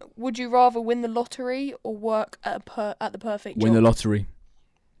 Would you rather win the lottery or work at the perfect job? Win the lottery.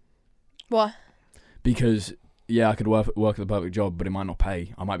 Why? Because, yeah, I could work at the perfect job, but it might not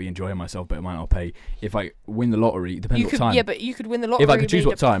pay. I might be enjoying myself, but it might not pay. If I win the lottery, it depends what time. Yeah, but you could win the lottery. If I could choose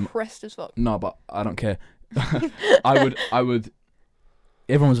what time. Depressed as fuck. No, but I don't care. I would.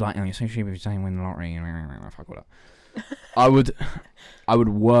 Everyone's like, oh, you're so stupid saying win the lottery. Fuck all that. I would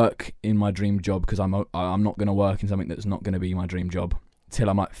work in my dream job because I'm not going to work in something that's not going to be my dream job till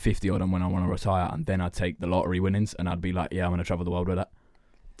I'm like 50 odd and when I want to retire, and then I'd take the lottery winnings and I'd be like, yeah, I'm going to travel the world with that.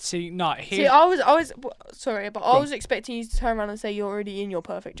 See, I was sorry, but I was expecting you to turn around and say you're already in your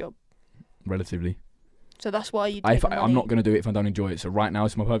perfect job. Relatively. So that's why you. I'm not going to do it if I don't enjoy it. So right now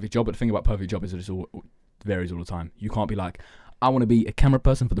it's my perfect job. But the thing about perfect job is that it all varies all the time. You can't be like, I want to be a camera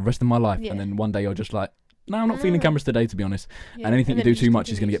person for the rest of my life, and then one day you're just like, no, I'm not feeling cameras today, to be honest. Yeah. And anything you do too much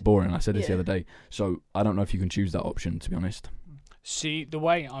is going to get boring. I said this the other day. So I don't know if you can choose that option, to be honest. See, the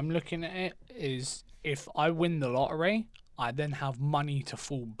way I'm looking at it is, if I win the lottery, I then have money to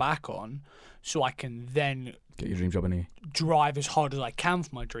fall back on, so I can then get your dream job in here. Drive as hard as I can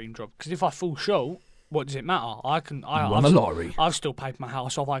for my dream job. Because if I fall short, what does it matter? I won the lottery. I've still paid my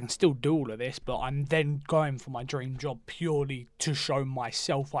house off. I can still do all of this, but I'm then going for my dream job purely to show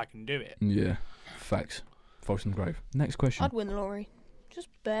myself I can do it. Yeah, facts. False and grave. Next question. I'd win the lottery. Just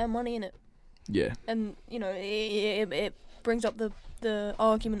bare money in it. Yeah. And it brings up the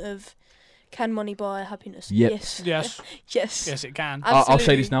argument of, can money buy happiness? Yep. Yes. Yes, it can. I'll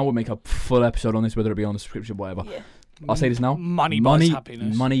say this now. We'll make a full episode on this, whether it be on the subscription or whatever. Yeah. I'll say this now. Money buys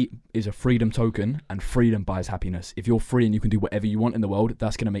happiness. Money is a freedom token, and freedom buys happiness. If you're free and you can do whatever you want in the world,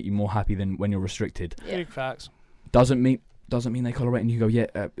 that's going to make you more happy than when you're restricted. Yeah. Big facts. Doesn't mean they correlate and you go,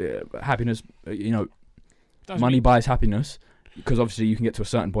 happiness, money buys happiness. Because obviously you can get to a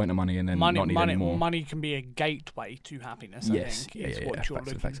certain point of money and then not need any more. Money can be a gateway to happiness, I think, is what you're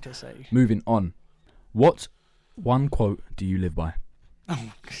looking to say. Moving on. What one quote do you live by?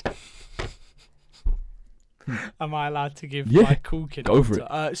 Am I allowed to give my cool kid go for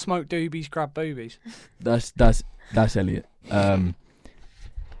it. Smoke doobies, grab boobies. That's Elliot.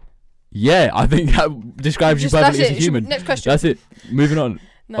 Yeah, I think that describes you perfectly as a human. Next question. That's it. Moving on.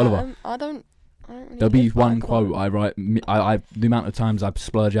 No, Oliver. I don't really There'll be one quote I write. The amount of times I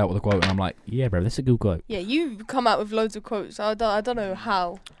splurge out with a quote and I'm like, yeah, bro, that's a good quote. Yeah, you come out with loads of quotes. I don't know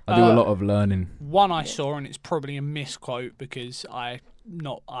how. I do a lot of learning. One I saw, and it's probably a misquote because I'm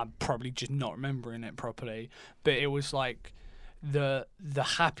probably just not remembering it properly. But it was like, the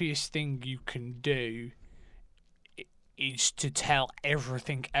happiest thing you can do is to tell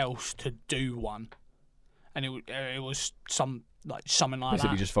everything else to do one, and it was something like basically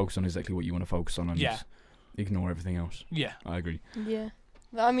that. Just focus on exactly what you want to focus on and just ignore everything else. Yeah, I agree. Yeah,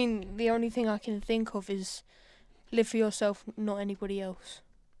 I mean, the only thing I can think of is live for yourself, not anybody else.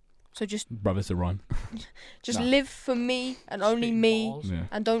 So just brothers to rhyme. Just live for me and only me, yeah.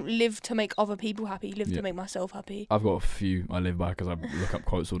 and don't live to make other people happy. Live to make myself happy. I've got a few I live by because I look up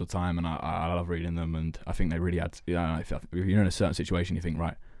quotes all the time, and I love reading them, and I think they really add. If you're in a certain situation, you think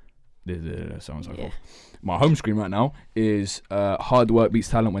right, so on and so forth. My home screen right now is hard work beats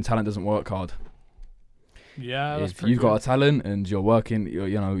talent when talent doesn't work hard. Yeah, that's if you've got a talent and you're working,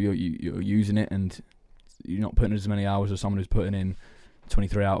 you're using it, and you're not putting as many hours as someone who's putting in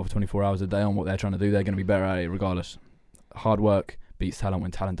 23 out of 24 hours a day on what they're trying to do, they're going to be better at it regardless. Hard work beats talent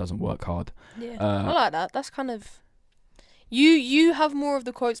when talent doesn't work hard. Yeah, I like that. That's kind of... You have more of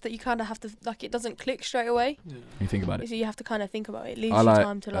the quotes that you kind of have to... Like, it doesn't click straight away. Yeah. You think about it. So you have to kind of think about it. It leaves you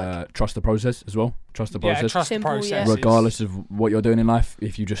time to, trust the process as well. Trust the process. Yeah, trust the process. Regardless of what you're doing in life,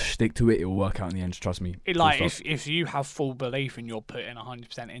 if you just stick to it, it will work out in the end. Trust me. If you have full belief and you're putting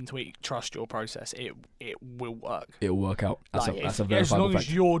 100% into it, trust your process. It will work. It will work out. That's a verifiable fact. As long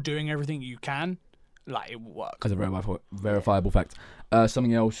as you're doing everything you can, it will work. That's a verifiable fact.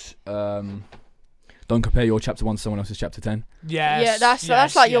 Something else... don't compare your chapter 1 to someone else's chapter 10. Yeah,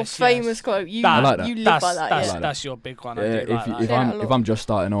 that's like your famous quote. I like that. You live by that. That's your big one. If I'm just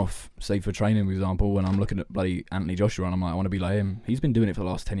starting off, say for training, for example, when I'm looking at bloody Anthony Joshua, and I'm like, I want to be like him. He's been doing it for the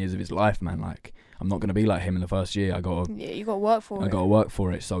last 10 years of his life, man. Like, I'm not going to be like him in the first year. You got to work for it. I got to work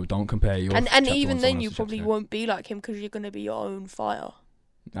for it. So don't compare your. And even then, you probably won't be like him because you're going to be your own fire.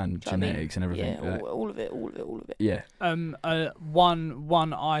 And genetics and everything. Yeah, all of it. Yeah.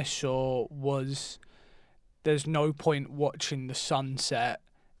 One I saw was. There's no point watching the sunset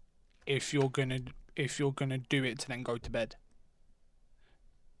if you're gonna do it to then go to bed.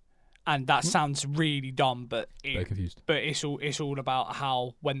 And that sounds really dumb, but very confused. But it's all about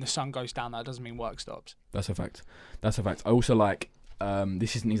how when the sun goes down, that doesn't mean work stops. That's a fact. I also like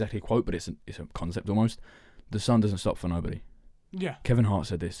this isn't exactly a quote, but it's a concept almost. The sun doesn't stop for nobody. Yeah. Kevin Hart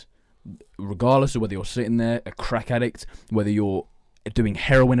said this. Regardless of whether you're sitting there, a crack addict, whether you're doing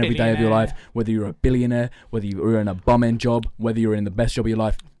heroin every day of your life, whether you're a billionaire, whether you're in a bum-end job, whether you're in the best job of your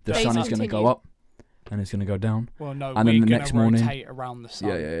life, the sun is going to go up and it's going to go down. Well, no, and then the next morning, rotate around the sun.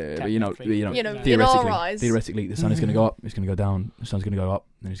 Yeah. Theoretically, the sun is going to go up, it's going to go down, the sun's going to go up,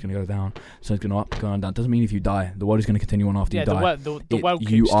 then it's going to go down, the sun's going to go up, going down. Doesn't mean if you die, the world is going to continue on after you die. The world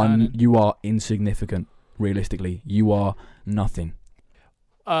keeps turning. You are insignificant. Realistically, you are nothing.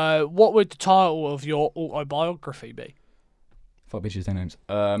 What would the title of your autobiography be? Fuck bitches, their names.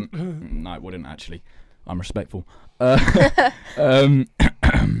 No, it wouldn't actually. I'm respectful. Like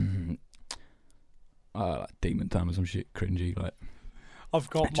Demon Time or some shit, cringy. Like I've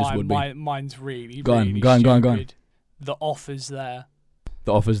got mine's really. Go on. The offer's there.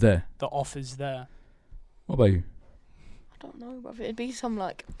 The offer's there. The offer's there. What about you? I don't know, but it'd be some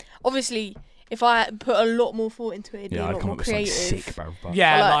like obviously. If I put a lot more thought into it, it'd be a lot more creative. Sick, bro,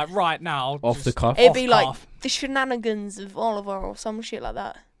 yeah, like right now. Off the cuff? It'd be like the shenanigans of Oliver or some shit like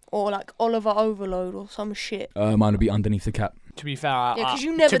that. Or like Oliver Overload or some shit. Mine would be Underneath the Cap. To be fair, yeah, because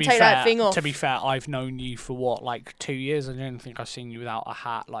you never take that thing off. To be fair, I've known you for what, like 2 years. I don't think I've seen you without a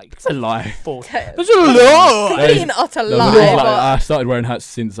hat. Like it's a lie. That's a lie. Complete and utter lie. I started wearing hats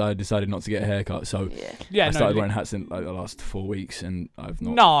since I decided not to get a haircut. So I started wearing hats in like the last 4 weeks, and I've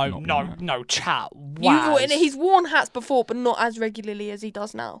not. No, chat. Wow. He's worn hats before, but not as regularly as he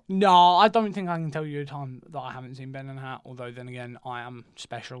does now. No, I don't think I can tell you a time that I haven't seen Ben in a hat. Although then again, I am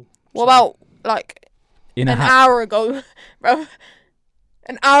special. What about like an hour ago, bro?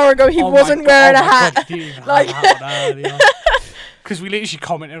 An hour ago, he wasn't wearing a hat. Because we literally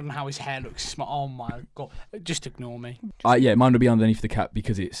commented on how his hair looks smart. Oh my god! Just ignore me. Mine would be Underneath the Cap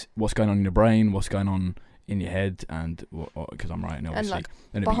because it's what's going on in your brain, what's going on in your head, and because I'm writing obviously.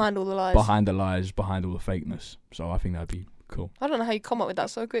 And behind all the lies. Behind the lies, behind all the fakeness. So I think that'd be cool. I don't know how you come up with that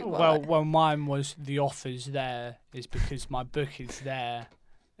so quick. Well, mine was The Offer's There is because my book is there,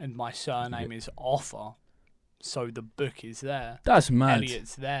 and my surname is Offer. So the book is there. That's mad.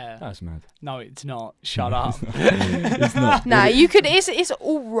 Elliot's there. That's mad. No, it's not. Shut up. It's not. Nah, you could. It's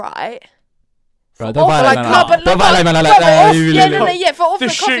all right. Bro, don't violate man. Yeah, for off the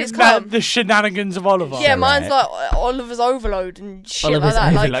cuff it's calm. The shenanigans of Oliver. Yeah, mine's like Oliver's Overload and shit like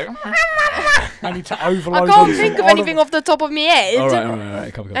that. Like, I need to overload. I can't think of anything off the top of my head. All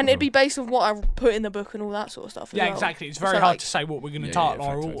right. Come and it'd be based on what I put in the book and all that sort of stuff. Yeah, exactly. It's very hard to say what we're going to title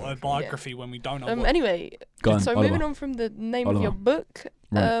our autobiography when we don't know. Anyway, so moving on from the name of your book,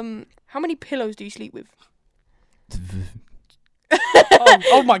 how many pillows do you sleep with?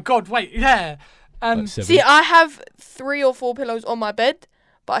 Oh my god! Wait, yeah. See, I have 3 or 4 pillows on my bed,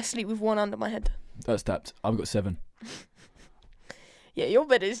 but I sleep with 1 under my head. That's tapped. I've got 7. Yeah, your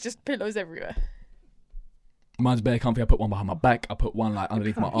bed is just pillows everywhere. Mine's bare comfy. I put one behind my back. I put one like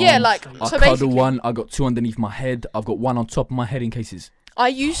underneath my arm. Yeah, like I cuddle one. I got 2 underneath my head. I've got one on top of my head in case it's. I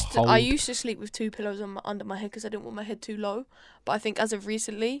used to sleep with 2 pillows under my head because I didn't want my head too low. But I think as of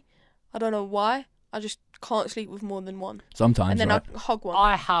recently, I don't know why, I just can't sleep with more than one. Sometimes, and then right? I hug one.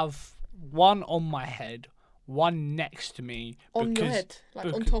 I have one on my head, one next to me. On your head,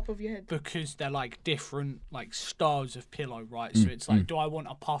 like on top of your head. Because they're like different like styles of pillow, right? So it's like, do I want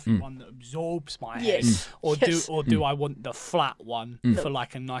a puffy one that absorbs my head, or do I want the flat one for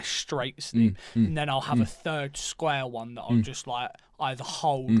like a nice straight sleep? And then I'll have a third square one that I'll just like either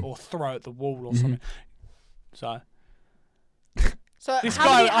hold or throw at the wall or something. So this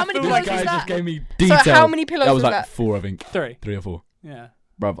how many pillows was that? Just gave me detail. So how many pillows was that? 4, I think. 3 or 4. Yeah.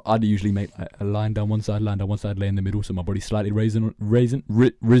 Bruv, I'd usually make like a line down one side, lay in the middle, so my body's slightly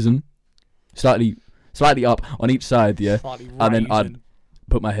risen, slightly up on each side, yeah. And then I'd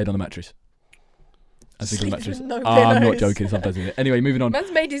put my head on the mattress. I'm not joking. Sometimes. Anyway, moving on.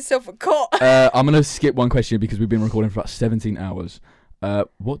 Man's made himself a cot. I'm gonna skip one question because we've been recording for about 17 hours.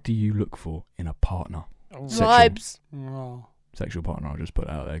 What do you look for in a partner? Vibes. Sexual partner. I'll just put it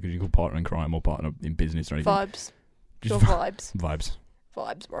out there because you call partner in crime or partner in business or anything. Vibes. Just vibes.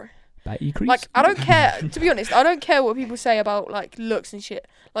 Vibes, bro. Like, I don't care. To be honest, I don't care what people say about like looks and shit.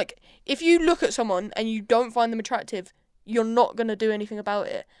 Like, if you look at someone and you don't find them attractive, you're not gonna do anything about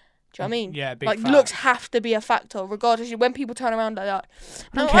it. Do you know what I mean? Yeah, big like fact. Looks have to be a factor, regardless. When people turn around like that,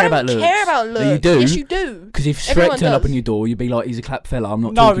 I don't care about looks. No, you do. Yes, you do. Because if Shrek turned up on your door, you'd be like, "He's a clap fella." I'm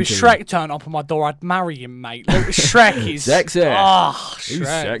not. No, talking if to Shrek him. turned up on my door, I'd marry him, mate. Look, Shrek is sexy.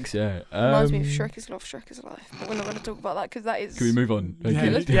 Shrek. Sexy. Reminds me of Shrek is Love, Shrek is Alive. But we're not going to talk about that because that is. Can we move on?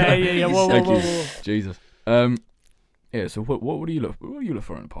 Yeah. Whoa. Jesus. Yeah. So what do you look? What do you look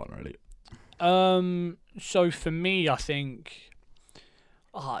for in a partner, Elliot? So for me, I think.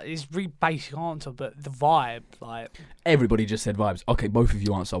 It's a really basic answer, but the vibe, like everybody just said vibes. Okay, both of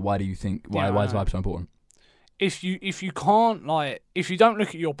you answer. Why do you think? Why is vibe so important? If you can't if you don't look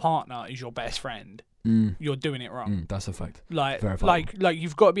at your partner as your best friend, you're doing it wrong. That's a fact. Like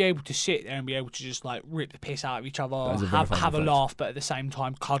you've got to be able to sit there and be able to just like rip the piss out of each other, have a laugh, but at the same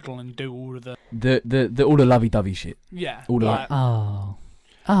time cuddle and do all of the all the lovey-dovey shit. Yeah. All the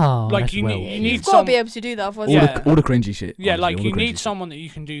like you've got to be able to do that. Otherwise, all the cringy shit. Yeah, honestly, like you need someone that you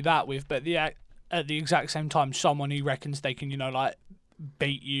can do that with, but at the exact same time, someone who reckons they can, like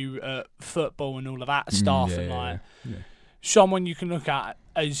beat you at football and all of that stuff, someone you can look at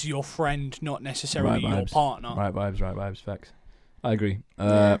as your friend, not necessarily your partner. Right vibes, facts. I agree.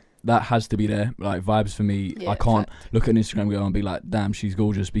 That has to be there. Like vibes for me, I can't look at an Instagram girl and be like, damn, she's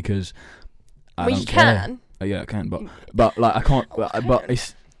gorgeous because I don't care. Can. Yeah, I can, but like I can't.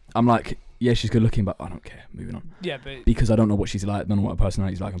 But I'm like, yeah, she's good looking, but I don't care. Moving on. Yeah, but because I don't know what she's like, don't know what her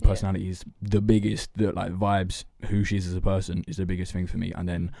personality's like, and personality is the biggest. Like vibes, who she is as a person is the biggest thing for me, and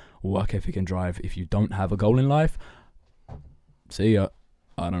then work ethic and drive. If you don't have a goal in life, see ya.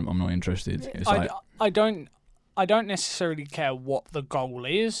 I'm not interested. It's I don't necessarily care what the goal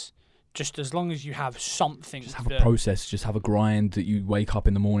is. Just as long as you have something. Just have a process. Just have a grind that you wake up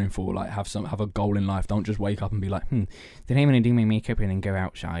in the morning for. Like have a goal in life. Don't just wake up and be like, today I'm gonna do my makeup and then go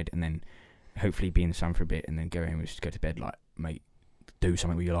outside and then hopefully be in the sun for a bit and then go home and just go to bed. Like, mate, do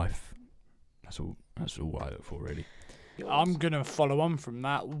something with your life. That's all I look for, really. I'm gonna follow on from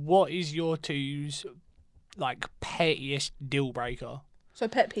that. What is your two's like pettiest deal breaker? So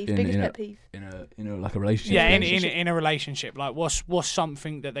pet peeve, biggest pet peeve in a like a relationship. Yeah, in a relationship, like what's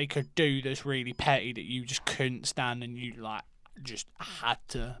something that they could do that's really petty that you just couldn't stand and you like just had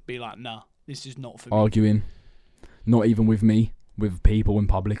to be like, nah, this is not for me. Arguing, not even with me, with people in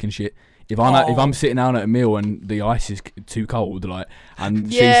public and shit. If I'm sitting down at a meal and the ice is too cold, like,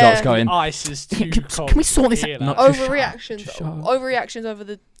 and she starts going, the ice is too cold. Can we sort this out? Overreactions over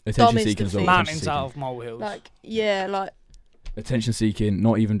the dumbest of things. Mountains out of molehills. Attention seeking,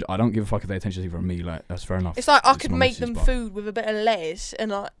 not even. I don't give a fuck if they attention seeking from me. Like that's fair enough. It's like I could make them food with a bit of lettuce,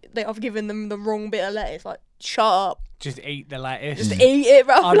 and like I've given them the wrong bit of lettuce. Like, shut up. Just eat the lettuce. Just eat it,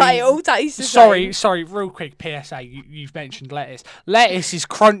 bro. It all tastes the same. Sorry. Real quick PSA. You've mentioned lettuce. Lettuce is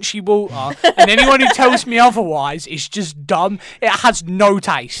crunchy water, and anyone who tells me otherwise is just dumb. It has no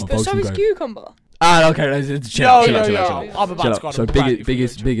taste. But so is cucumber. Okay. Let's chill out. I'm about to go. So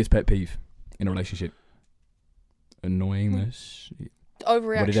biggest pet peeve in a relationship. Annoyingness.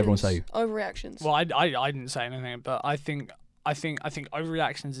 Overreactions. What did everyone say? Overreactions. Well, I didn't say anything, but I think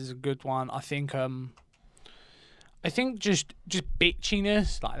overreactions is a good one. I think just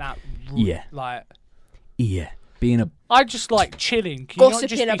bitchiness like that. Yeah. Like. Yeah. I just like chilling. Can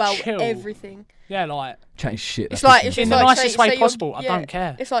gossiping about everything. Yeah, like chatting shit. It's like in the nicest way possible. I don't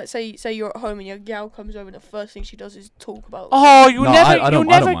care. It's like say you're at home and your gal comes over and the first thing she does is talk about. Oh, you'll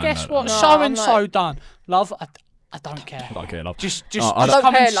never guess what so and so done. Love, I don't care. I don't care, love. Just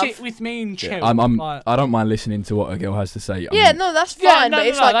come and sit with me and chill. I don't mind listening to what a girl has to say. That's fine. But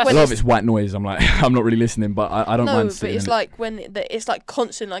it's like when a lot of it's white noise. I'm like, I'm not really listening, but I don't mind sitting. No, but it's like when it's like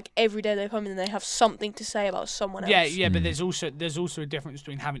constant. Like every day they come in and they have something to say about someone else. Yeah, but there's also a difference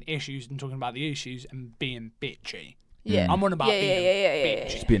between having issues and talking about the issues and being bitchy. Yeah, I'm on about being a bitch.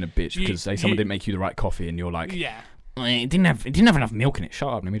 Just being a bitch because someone didn't make you the right coffee and you're like, it didn't have enough milk in it. Shut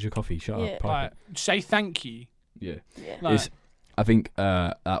up, let me make your coffee. Shut up. Right. Say thank you. Yeah. I think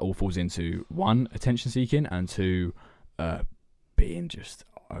that all falls into 1, attention seeking, and 2, being just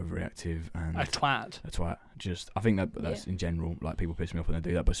overreactive and a twat. I think that's in general. Like people piss me off when they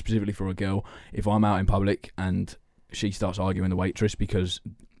do that, but specifically for a girl, if I'm out in public and she starts arguing the waitress because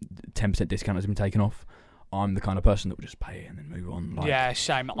 10% discount has been taken off, I'm the kind of person that will just pay it and then move on. Like,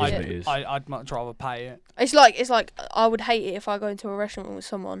 same. I'd much rather pay it. It's like I would hate it if I go into a restaurant with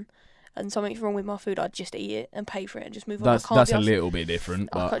someone and something's wrong with my food, I'd just eat it and pay for it and just move on. That's a little bit different.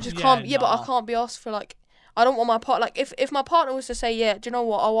 But I can't be asked for like. I don't want my partner. Like if my partner was to say, do you know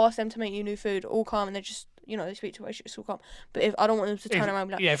what? I'll ask them to make you new food, all calm, and they just they speak to waitress, all calm. But if I don't want them to turn around and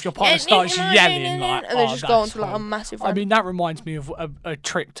be like, if your partner starts yelling like, and they just go on to like a massive. I mean, that reminds me of a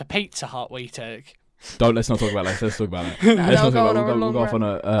trip to Pizza Hut we took. Let's not talk about that. Let's talk about that. We'll go off on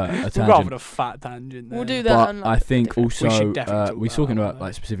a tangent. We'll go off on a fat tangent. We'll do that. But I think also we're talking about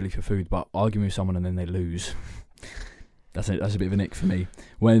like specifically for food, but arguing with someone and then they lose. That's a bit of a nick for me.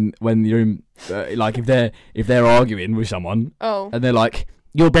 When you're in, like if they're arguing with someone, and they're like,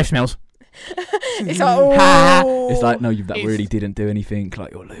 your breath smells. It's like it's like no, that really didn't do anything.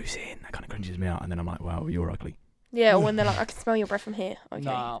 Like you're losing. That kind of cringes me out. And then I'm like, wow, you're ugly. Yeah, or when they're like, I can smell your breath from here. Okay.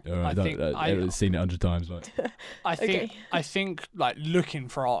 No, I've seen it 100 times. Like, I think like looking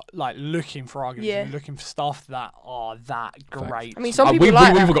for arguments, and looking for stuff that are that great. I mean, some people we've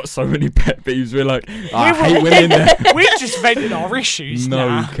got so many pet peeves. We're like, I hate women. There. We've just vented our issues.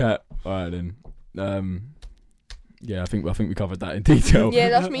 No cat. All right then. I think we covered that in detail. Yeah,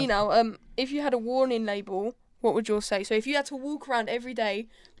 that's me now. If you had a warning label, what would yours say? So if you had to walk around every day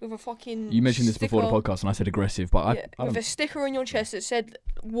with a fucking You mentioned this before the podcast and I said aggressive, but I with a sticker on your chest that said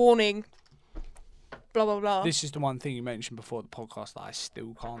warning, blah blah blah. This is the one thing you mentioned before the podcast that I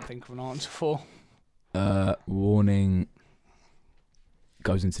still can't think of an answer for. Warning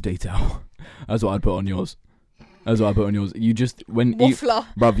goes into detail. That's what I'd put on yours. You just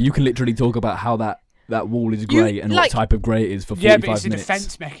bruv, you can literally talk about how that wall is grey and what type of grey it is for 45 minutes. Yeah, but it's a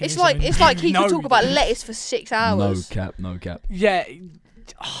defence mechanism. It's like he could talk about lettuce for 6 hours. No cap. Yeah.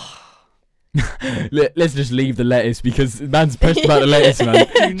 Let's just leave the lettuce because man's pressed about the lettuce, man.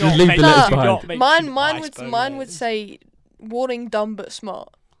 Just leave the lettuce behind. Mine would say warning dumb but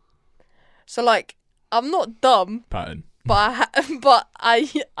smart. So like I'm not dumb. Pattern. But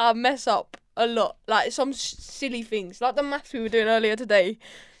I mess up a lot. Like some silly things, like the maths we were doing earlier today.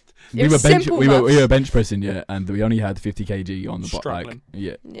 We were bench pressing, and we only had 50 kg on the Struggling.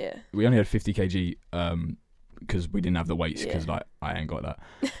 Yeah. We only had 50 kg because we didn't have the weights because like I ain't got that.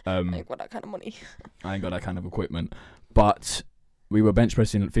 I ain't got that kind of money. I ain't got that kind of equipment. But we were bench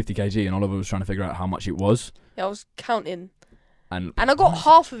pressing at 50 kg, and Oliver was trying to figure out how much it was. Yeah, I was counting. And I got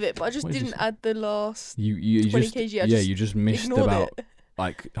half of it, but I just didn't add the last 20 kg. You just missed about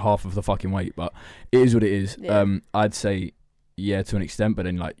like half of the fucking weight. But it is what it is. Yeah. I'd say. Yeah, to an extent, but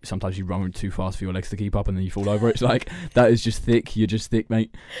then like sometimes you run too fast for your legs to keep up, and then you fall over. It's like that is just thick. You're just thick,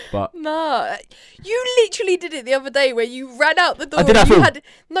 mate. But nah, you literally did it the other day where you ran out the door. I did that fall.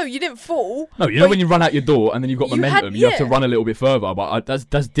 No, you didn't fall. No, you know when you run out your door and then you've got momentum, you have to run a little bit further. But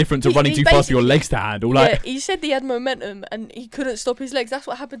that's different to running too fast for your legs to handle. Like he said he had momentum and he couldn't stop his legs. That's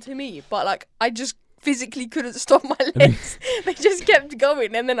what happened to me. But like I just physically couldn't stop my legs. They just kept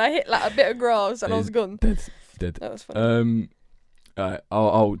going, and then I hit like a bit of grass and I was gone. Dead. That was funny.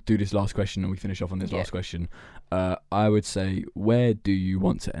 I'll do this last question and we finish off on this last question. I would say, where do you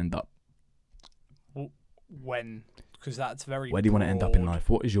want to end up? When? Because that's very Where do you want to end up in life?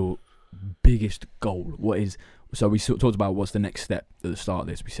 What is your biggest goal? So we talked about what's the next step at the start of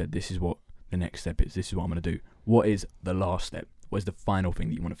this. We said this is what the next step is. This is what I'm going to do. What is the last step? What is the final thing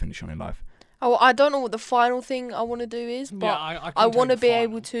that you want to finish on in life? Oh, I don't know what the final thing I want to do is, but I want to be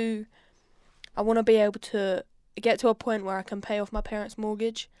able to. I want to be able to get to a point where I can pay off my parents'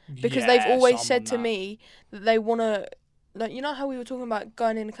 mortgage, because they've always said to me that they want to, like, you know how we were talking about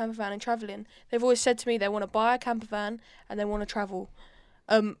going in a camper van and travelling? They've always said to me they want to buy a camper van and they want to travel.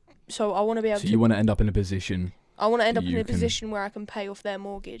 So I want to be able to... So you want to end up in a position... I want to end up in a position where I can pay off their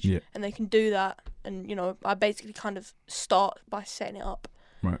mortgage, and they can do that. And, you know, I basically kind of start by setting it up.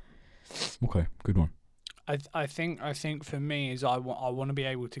 Right. Okay, good one. I think for me is I want to be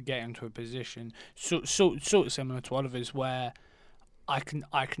able to get into a position sort of similar to Oliver's, where I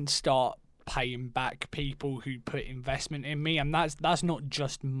can start paying back people who put investment in me, and that's not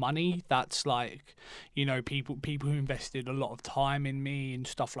just money. That's like, you know, people who invested a lot of time in me and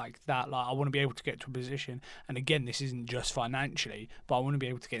stuff like that. Like, I want to be able to get to a position, and again, this isn't just financially, but I want to be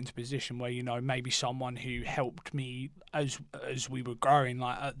able to get into a position where, you know, maybe someone who helped me as we were growing,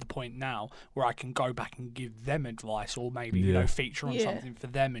 like at the point now where I can go back and give them advice, or maybe you know, feature on something for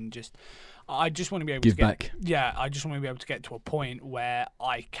them, and I just want to be able to get back. Yeah, I just want to be able to get to a point where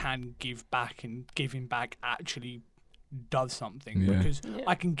I can give back, and giving back actually does something. Because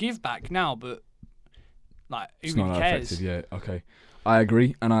I can give back now, but like, who really cares? Effective, yeah, okay. I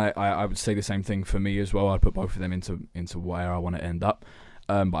agree, and I would say the same thing for me as well. I'd put both of them into where I want to end up.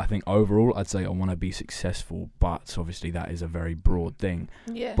 But I think overall, I'd say I want to be successful, but obviously that is a very broad thing.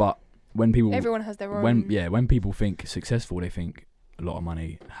 Yeah. But when people... Everyone has their own... When people think successful, they think a lot of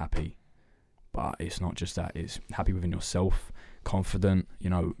money, happy. But it's not just that. It's happy within yourself, confident, you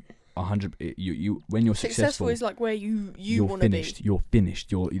know, 100... when you're successful... is like where you want to be. You're finished.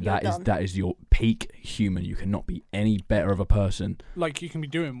 That is your peak human. You cannot be any better of a person. Like, you can be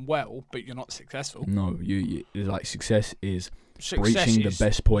doing well, but you're not successful. No, like, success is reaching the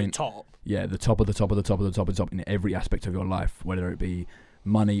best point. The top. Yeah, the top of the top of the top of the top of the top in every aspect of your life, whether it be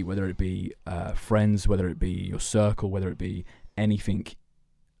money, whether it be friends, whether it be your circle, whether it be anything.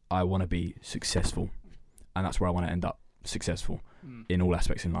 I want to be successful, and that's where I want to end up, successful in all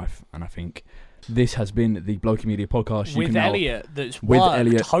aspects in life. And I think this has been the Bloki Media Podcast. With Elliot, that's worked.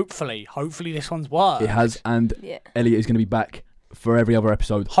 Elliot. Hopefully this one's worked. It has, and Elliot is going to be back for every other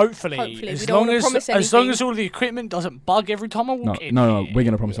episode. Hopefully. As long as all the equipment doesn't bug every time I walk in. No, we're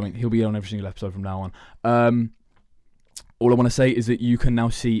going to promise something. He'll be on every single episode from now on. All I want to say is that you can now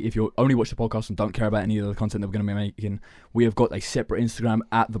see, if you only watch the podcast and don't care about any of the content that we're going to be making, we have got a separate Instagram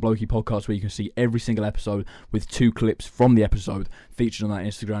at the Bloki Podcast where you can see every single episode with 2 clips from the episode featured on that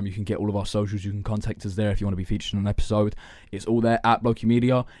Instagram. You can get all of our socials. You can contact us there if you want to be featured in an episode. It's all there. At Bloki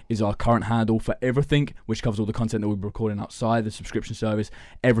Media is our current handle for everything, which covers all the content that we'll be recording outside, the subscription service,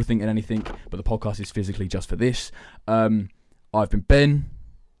 everything and anything. But the podcast is physically just for this. I've been Ben.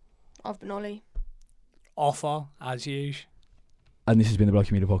 I've been Ollie. Offer, as usual. And this has been the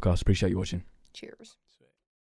Bloki Media Podcast. Appreciate you watching. Cheers.